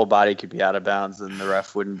 and your whole body could be out of bounds, and the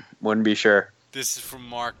ref wouldn't be sure. This is from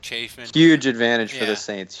Mark Chafin. Huge advantage for the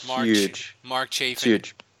Saints. Huge. Mark Chafin.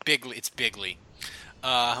 Huge. It's bigly.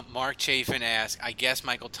 Mark Chafin asks, I guess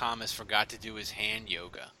Michael Thomas forgot to do his hand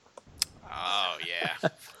yoga. Oh, yeah.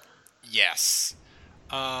 Yes.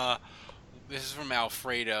 This is from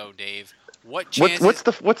Alfredo, Dave. What's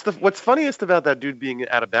funniest about that dude being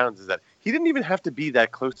out of bounds is that he didn't even have to be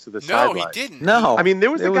that close to the sideline. No, he didn't. No. I mean, there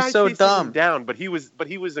was a guy so chasing him down, but he was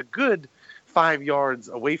a good 5 yards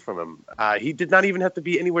away from him. He did not even have to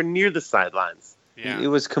be anywhere near the sidelines. Yeah. It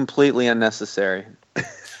was completely unnecessary.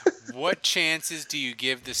 What chances do you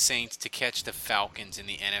give the Saints to catch the Falcons in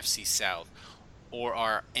the NFC South? Or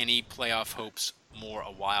are any playoff hopes more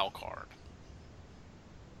a wild card?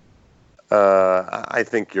 I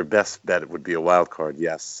think your best bet would be a wild card,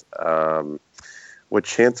 yes. What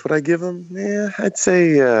chance would I give them? Yeah, I'd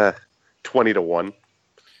say 20-1.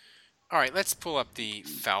 All right, let's pull up the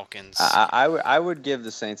Falcons. I would give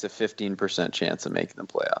the Saints a 15% chance of making the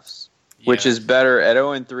playoffs, which is better. At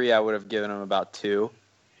 0-3, I would have given them about 2.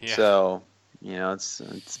 Yeah. So,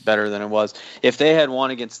 it's better than it was. If they had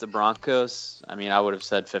won against the Broncos, I would have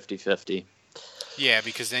said 50-50. Yeah,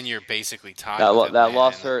 because then you're basically tied. That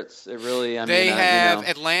loss hurts. It really.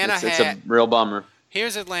 Atlanta. It's a real bummer.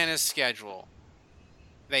 Here's Atlanta's schedule.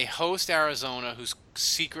 They host Arizona, who's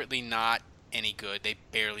secretly not any good. They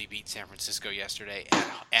barely beat San Francisco yesterday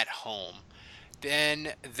at home.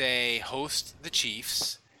 Then they host the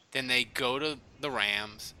Chiefs. Then they go to the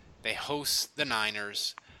Rams. They host the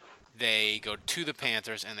Niners. They go to the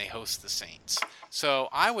Panthers, and they host the Saints. So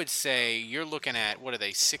I would say you're looking at,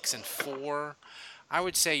 6-4? I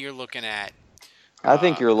would say you're looking at... I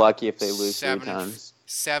think you're lucky if they lose 3 times.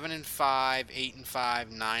 7-5,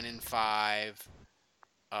 8-5, 9-5.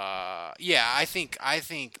 I think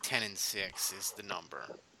 10-6 is the number.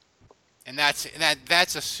 And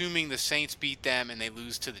that's assuming the Saints beat them and they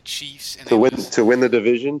lose to the Chiefs. And to win the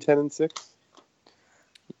division, 10-6?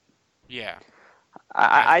 Yeah.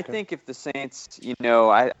 I think if the Saints,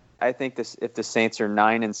 I think if the Saints are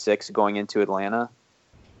 9-6 going into Atlanta,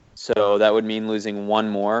 so that would mean losing one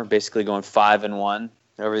more, basically going 5-1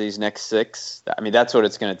 over these next 6. That's what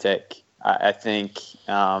it's going to take. I think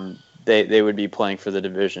they would be playing for the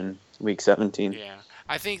division week 17. Yeah,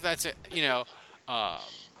 I think that's it.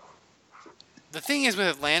 The thing is with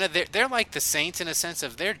Atlanta, they're like the Saints in a sense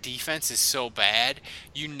of their defense is so bad.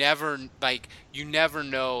 You never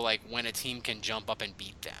know when a team can jump up and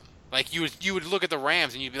beat them. Like you would look at the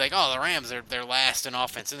Rams and you'd be like, oh, the Rams they're last in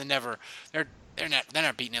offense, and they're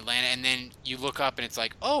not beating Atlanta. And then you look up and it's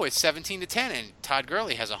like, oh, it's 17-10, and Todd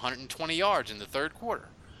Gurley has 120 yards in the third quarter.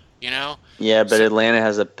 Yeah, but Atlanta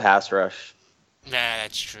has a pass rush. Nah,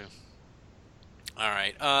 that's true. All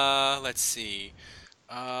right, let's see.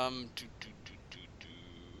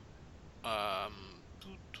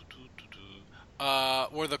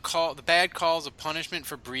 Were the bad calls a punishment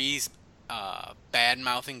for Breeze bad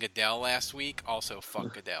mouthing Goodell last week? Also,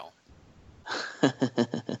 fuck Goodell.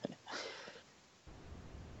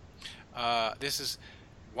 This is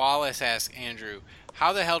Wallace asks Andrew,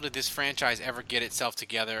 how the hell did this franchise ever get itself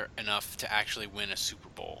together enough to actually win a Super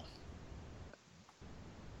Bowl?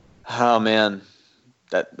 Oh man,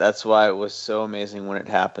 that's why it was so amazing when it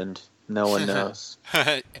happened. No one knows.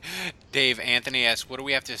 Dave, Anthony asks, what do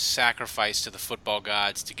we have to sacrifice to the football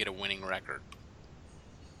gods to get a winning record?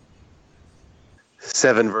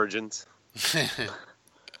 7 virgins.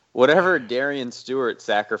 Whatever Darian Stewart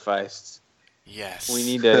sacrificed. Yes. We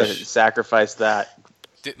need to sacrifice that.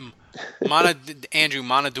 Andrew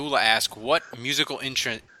Monadula asks, what musical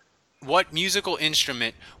What musical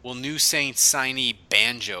instrument will new Saints signee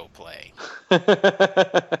Banjo play?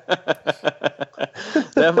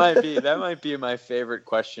 That might be my favorite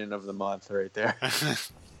question of the month right there.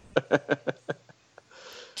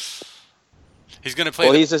 He's going to play.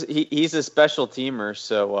 Well, he's a special teamer,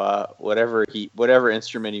 so whatever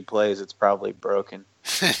instrument he plays, it's probably broken.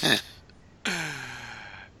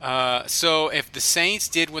 So if the Saints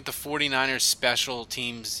did what the 49ers special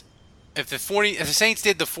teams, if the Saints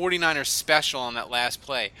did the 49ers special on that last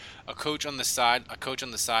play, a coach on the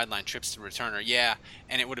sideline trips the returner,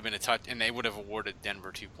 and it would have been a touch, and they would have awarded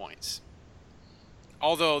Denver 2 points.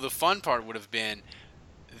 Although the fun part would have been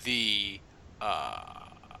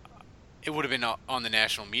it would have been on the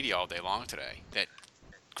national media all day long today that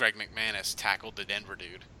Greg McManus tackled the Denver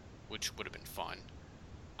dude, which would have been fun.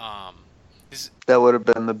 That would have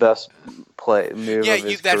been the best move of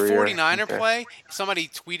his that career. 49er play, somebody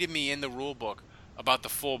tweeted me in the rule book about the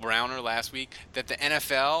full Browner last week that the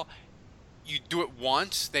NFL, you do it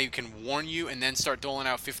once, they can warn you and then start doling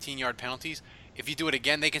out 15-yard penalties. If you do it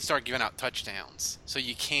again, they can start giving out touchdowns. So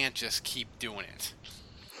you can't just keep doing it.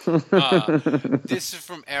 This is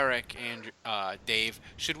from Eric and Dave.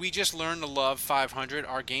 Should we just learn to love 500?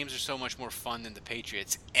 Our games are so much more fun than the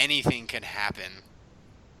Patriots. Anything can happen.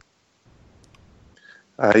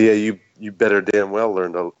 You better damn well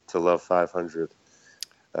learn to love 500.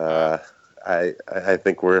 I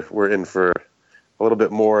think we're in for a little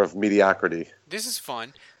bit more of mediocrity. This is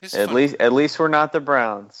fun. At least we're not the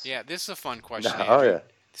Browns. Yeah, this is a fun question. Oh yeah.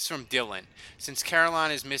 This is from Dylan. Since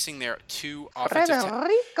Carolina is missing their two offensive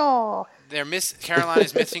Carolina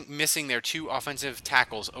is missing their two offensive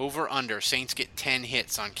tackles. Over under. Saints get 10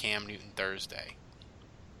 hits on Cam Newton Thursday.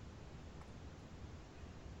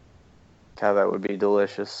 God, that would be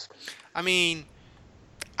delicious. I mean,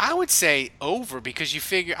 I would say over because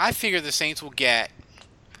I figure the Saints will get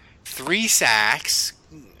 3 sacks.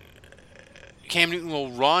 Cam Newton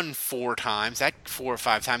will run 4 times. 4 or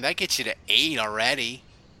 5 times. That gets you to 8 already.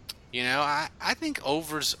 You know, I think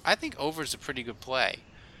over's a pretty good play.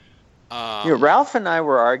 Ralph and I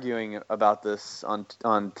were arguing about this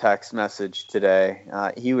on text message today.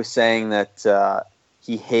 He was saying that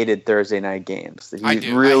he hated Thursday night games. That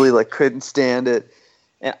he really couldn't stand it.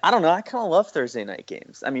 And I don't know. I kind of love Thursday night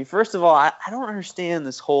games. I mean, first of all, I don't understand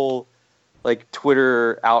this whole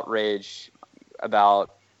Twitter outrage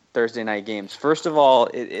about Thursday night games. First of all,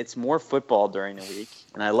 it's more football during the week,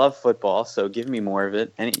 and I love football, so give me more of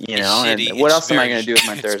it. And and what else am I going to do with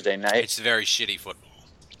my Thursday night? It's very shitty football.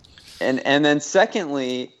 And then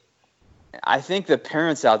secondly, I think the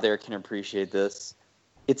parents out there can appreciate this.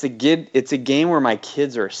 It's a game where my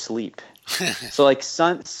kids are asleep. So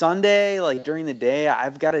Sunday, during the day,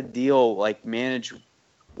 I've got to manage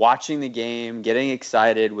watching the game, getting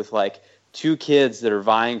excited with 2 kids that are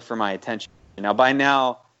vying for my attention. Now, by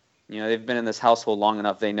now, they've been in this household long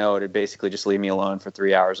enough. They know to basically just leave me alone for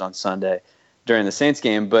 3 hours on Sunday during the Saints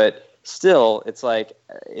game. But still, it's a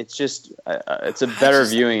better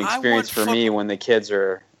viewing experience for me when the kids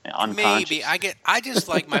are unconscious. Maybe I just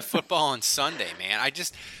like my football on Sunday, man.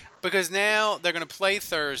 Because now they're going to play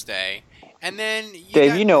Thursday, and then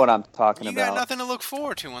Dave, you know what I'm talking about. You got nothing to look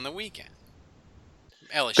forward to on the weekend.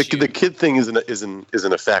 LSU. The kid thing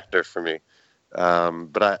isn't a factor for me.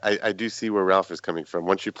 But I do see where Ralph is coming from.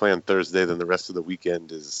 Once you play on Thursday, then the rest of the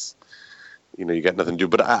weekend is, you got nothing to do.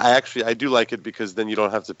 But I do like it because then you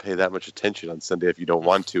don't have to pay that much attention on Sunday if you don't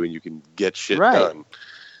want to, and you can get shit done.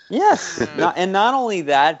 Yes. And not only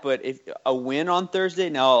that, but if a win on Thursday,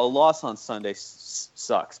 now a loss on Sunday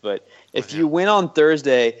sucks. But if you win on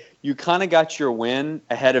Thursday, you kind of got your win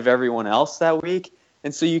ahead of everyone else that week.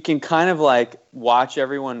 And so you can kind of watch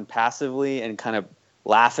everyone passively and kind of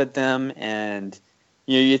laugh at them, and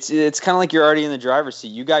it's kind of like you're already in the driver's seat.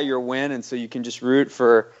 You got your win, and so you can just root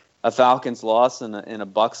for a Falcons loss and a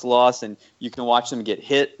Bucs loss, and you can watch them get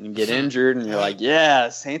hit and get injured, and you're like, yeah,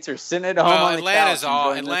 Saints are sitting at home on the couch.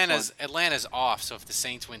 Atlanta's off, so if the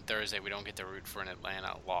Saints win Thursday, we don't get to root for an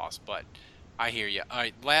Atlanta loss. But I hear you. All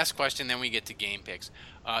right, last question, then we get to game picks.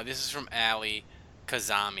 This is from Ali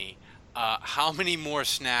Kazami. How many more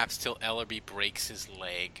snaps till Ellerbe breaks his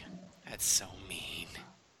leg? That's so mean.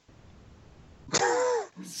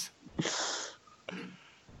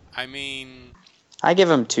 I mean, I give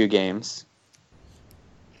him 2 games.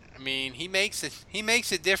 I mean, he makes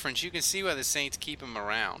a difference. You can see why the Saints keep him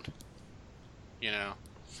around. All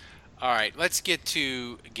right, let's get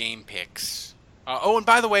to game picks. And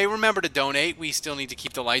by the way, remember to donate. We still need to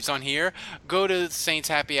keep the lights on here. Go to Saints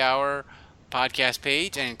Happy Hour podcast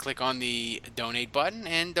page and click on the donate button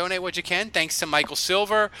and donate what you can. Thanks to Michael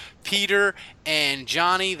Silver, Peter, and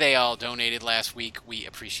Johnny. They all donated last week. We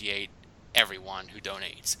appreciate everyone who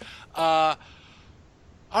donates.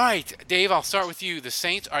 All right, Dave, I'll start with you. The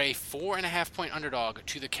Saints are a 4.5-point underdog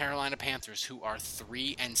to the Carolina Panthers, who are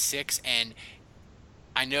 3-6. And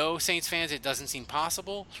I know, Saints fans, it doesn't seem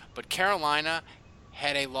possible, but Carolina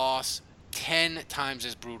had a loss 10 times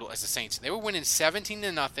as brutal as the Saints. They were winning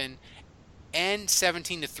 17-0 and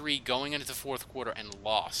 17-3 going into the fourth quarter and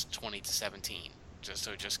lost 20-17.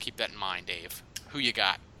 Just keep that in mind, Dave. Who you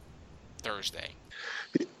got Thursday?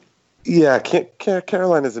 Yeah,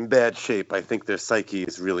 Carolina's in bad shape. I think their psyche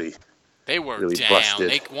is really down.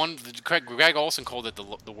 Busted. Greg Olsen called it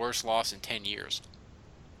the worst loss in 10 years.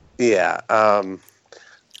 Yeah, I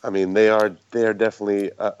mean they are definitely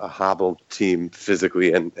a hobbled team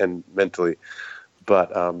physically and mentally,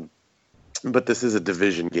 but this is a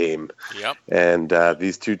division game. Yep. And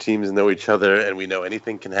these two teams know each other, and we know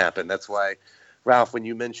anything can happen. That's why, Ralph, when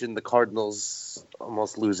you mentioned the Cardinals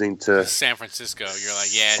almost losing to San Francisco, you're like,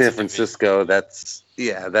 yeah, San Francisco. That's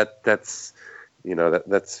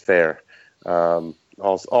fair.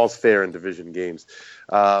 All's fair in division games.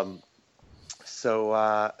 And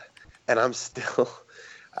I'm still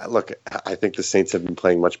look. I think the Saints have been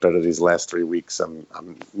playing much better these last 3 weeks. I'm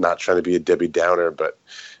not trying to be a Debbie Downer, but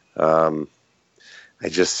I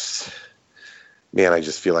just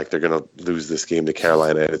feel like they're going to lose this game to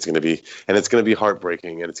Carolina, and it's going to be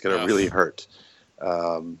heartbreaking, and it's going to really hurt.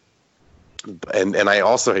 And I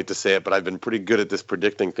also hate to say it, but I've been pretty good at this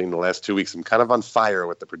predicting thing the last 2 weeks. I'm kind of on fire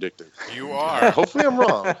with the predicting. You are. Hopefully I'm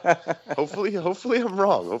wrong. Hopefully I'm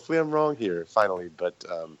wrong. Hopefully I'm wrong here finally, but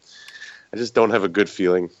I just don't have a good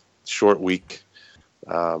feeling. Short week.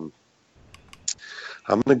 I'm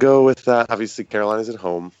going to go with obviously Carolina's at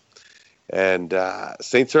home. And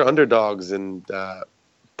Saints are underdogs, and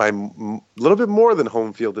by a little bit more than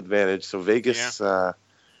home field advantage. So Vegas,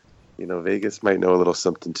 Vegas might know a little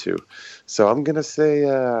something too. So I'm gonna say,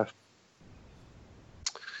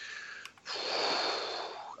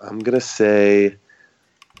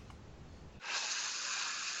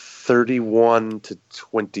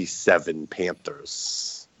 31-27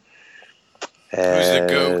 Panthers.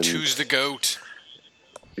 Who's the GOAT?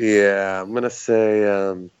 Yeah, I'm gonna say.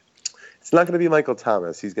 It's not going to be Michael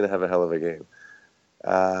Thomas. He's going to have a hell of a game.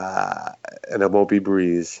 And it won't be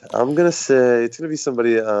Breeze. I'm going to say it's going to be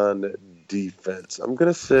somebody on defense. I'm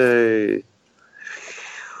going to say,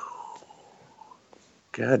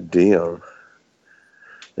 God damn.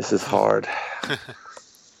 This is hard.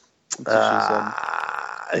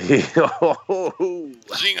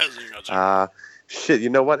 Shit, you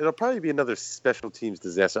know what? It'll probably be another special teams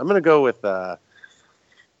disaster. I'm going to go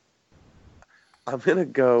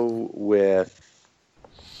with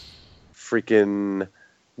freaking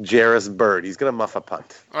Jarris Bird. He's going to muff a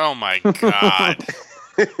punt. Oh, my God.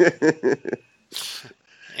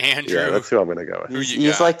 Andrew. Yeah, that's who I'm going to go with.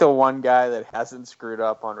 He's like the one guy that hasn't screwed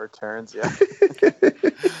up on returns yet.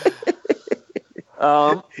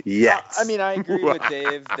 Yes. I mean, I agree with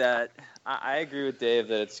Dave that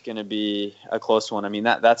it's going to be a close one. I mean,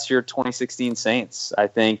 that's your 2016 Saints. I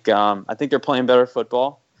think they're playing better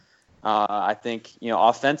football. I think,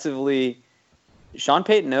 offensively, Sean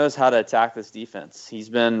Payton knows how to attack this defense. He's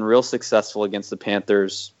been real successful against the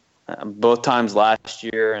Panthers both times last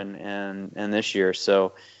year and this year.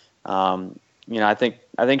 So, I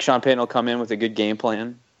think Sean Payton will come in with a good game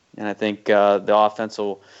plan, and I think the offense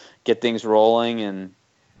will get things rolling and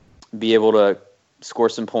be able to score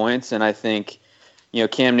some points. And I think,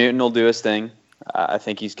 Cam Newton will do his thing. I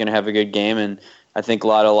think he's going to have a good game, and I think a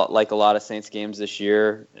lot of Saints games this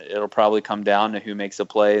year, it'll probably come down to who makes a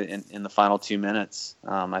play in the final 2 minutes.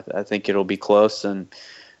 I think it'll be close, and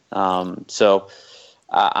so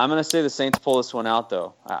I'm going to say the Saints pull this one out.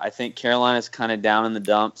 Though I think Carolina's kind of down in the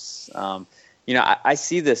dumps. I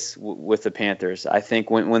see this with the Panthers. I think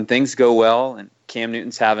when things go well and Cam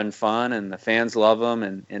Newton's having fun and the fans love him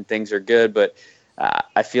and things are good, but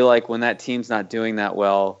I feel like when that team's not doing that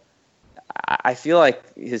well, I feel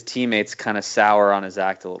like his teammates kind of sour on his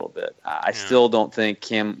act a little bit. I still don't think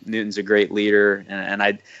Cam Newton's a great leader, and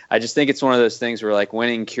I just think it's one of those things where like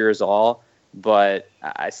winning cures all, but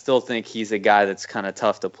I still think he's a guy that's kind of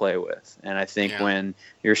tough to play with. And I think when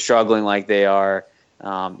you're struggling like they are,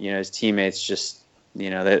 his teammates just,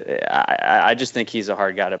 I just think he's a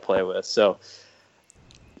hard guy to play with. So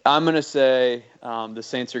I'm going to say the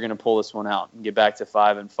Saints are going to pull this one out and get back to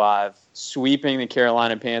 5-5, sweeping the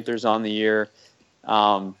Carolina Panthers on the year.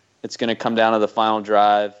 It's going to come down to the final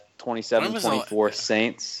drive, 27-24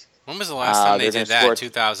 Saints. When was the last time they did that?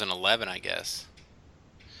 2011, I guess.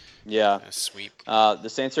 Yeah. Sweep. The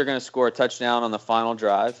Saints are going to score a touchdown on the final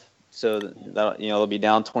drive. So they'll be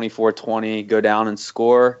down 24-20, go down and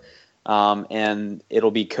score. And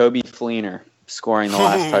it'll be Coby Fleener scoring the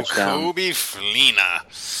last touchdown. Coby Fleener.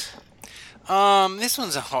 This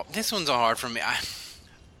one's a hard for me.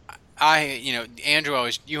 Andrew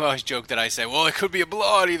always joke that I say, well, it could be a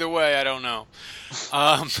blowout either way. I don't know.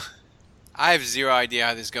 I have zero idea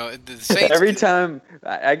how this goes. The Saints every time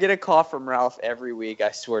I get a call from Ralph every week, I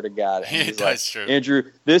swear to God, and he's that's true. Andrew,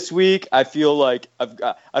 this week I feel like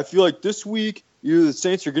this week either the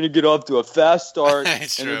Saints are going to get off to a fast start and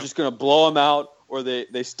they're just going to blow them out, or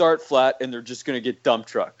they start flat and they're just going to get dump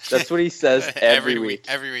trucked. That's what he says every week.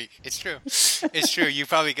 Every week. It's true. It's true.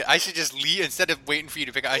 I should just leave, instead of waiting for you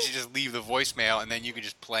to pick up, I should just leave the voicemail, and then you can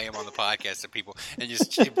just play them on the podcast to people, and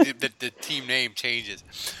just the team name changes.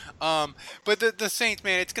 But the Saints,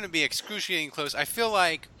 man, it's going to be excruciating close. I feel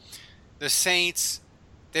like the Saints,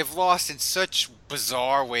 they've lost in such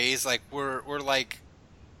bizarre ways. Like we're like,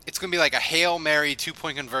 it's going to be like a Hail Mary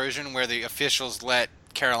 2-point conversion where the officials let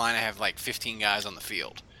Carolina have like 15 guys on the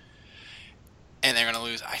field, and they're going to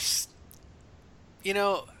lose.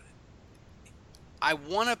 I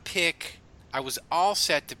want to pick. I was all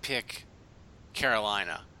set to pick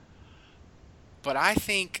Carolina, but I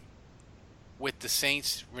think with the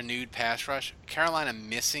Saints' renewed pass rush, Carolina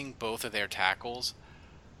missing both of their tackles,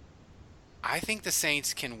 I think the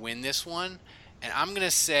Saints can win this one, and I'm going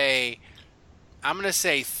to say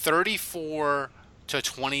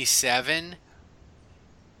 34-27.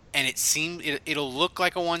 And it'll look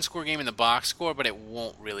like a one-score game in the box score, but it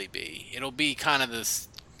won't really be. It'll be kind of this.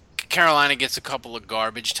 Carolina gets a couple of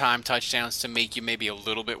garbage time touchdowns to make you maybe a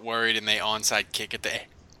little bit worried, and they onside kick at the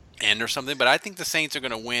end or something. But I think the Saints are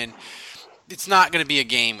going to win. It's not going to be a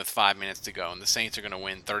game with 5 minutes to go, and the Saints are going to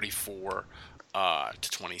win 34-27.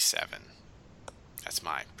 That's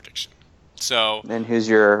my prediction. So. And who's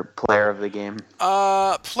your player of the game?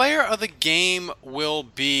 Player of the game will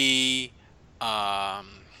be.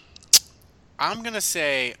 I'm going to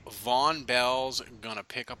say Von Bell's going to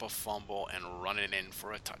pick up a fumble and run it in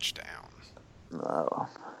for a touchdown. Oh.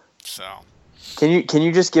 So. Can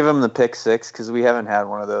you just give him the pick six, cuz we haven't had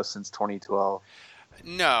one of those since 2012.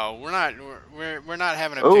 No, we're not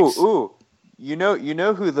having a pick. Ooh. You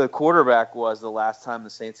know who the quarterback was the last time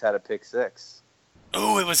the Saints had a pick six?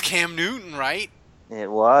 Oh, it was Cam Newton, right?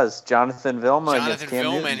 It was Jonathan Vilma against Cam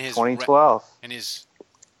Newton, 2012. And his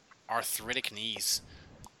arthritic knees.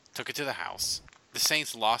 Took it to the house. The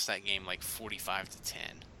Saints lost that game like 45-10.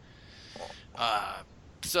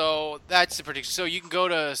 So that's the prediction. So you can go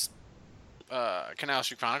to Canal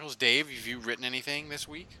Street Chronicles. Dave, have you written anything this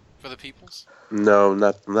week for the Peoples? No,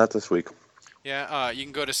 not this week. Yeah, you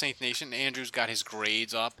can go to Saint Nation. Andrew's got his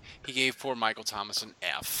grades up. He gave poor Michael Thomas an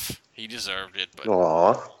F. He deserved it. But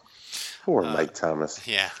aw, poor Mike Thomas.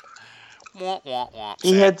 Yeah. Womp, womp, womp.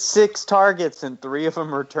 He had 6 targets and 3 of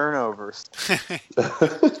them were turnovers.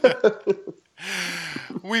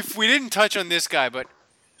 We didn't touch on this guy, but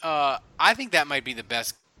I think that might be the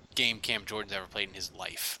best game Cam Jordan's ever played in his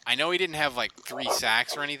life. I know he didn't have like 3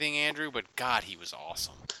 sacks or anything, Andrew, but God, he was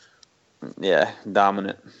awesome. Yeah,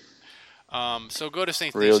 dominant. So go to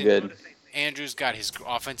St. Real Nation. good. Andrew's got his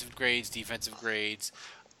offensive grades, defensive grades.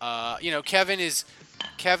 Kevin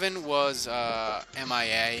was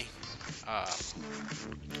MIA.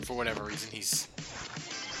 For whatever reason, he's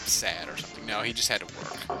sad or something. No, he just had to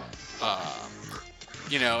work.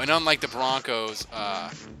 And unlike the Broncos,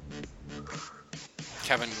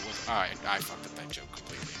 Kevin was. All right, I fucked up that joke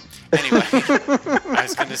completely. Anyway, I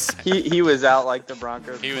was gonna say he was out like the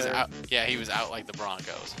Broncos. He was out. Yeah, he was out like the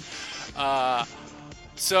Broncos.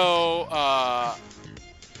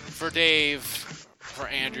 For Dave, for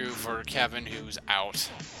Andrew, for Kevin, who's out,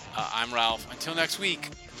 I'm Ralph. Until next week,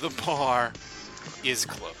 the bar is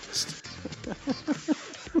closed.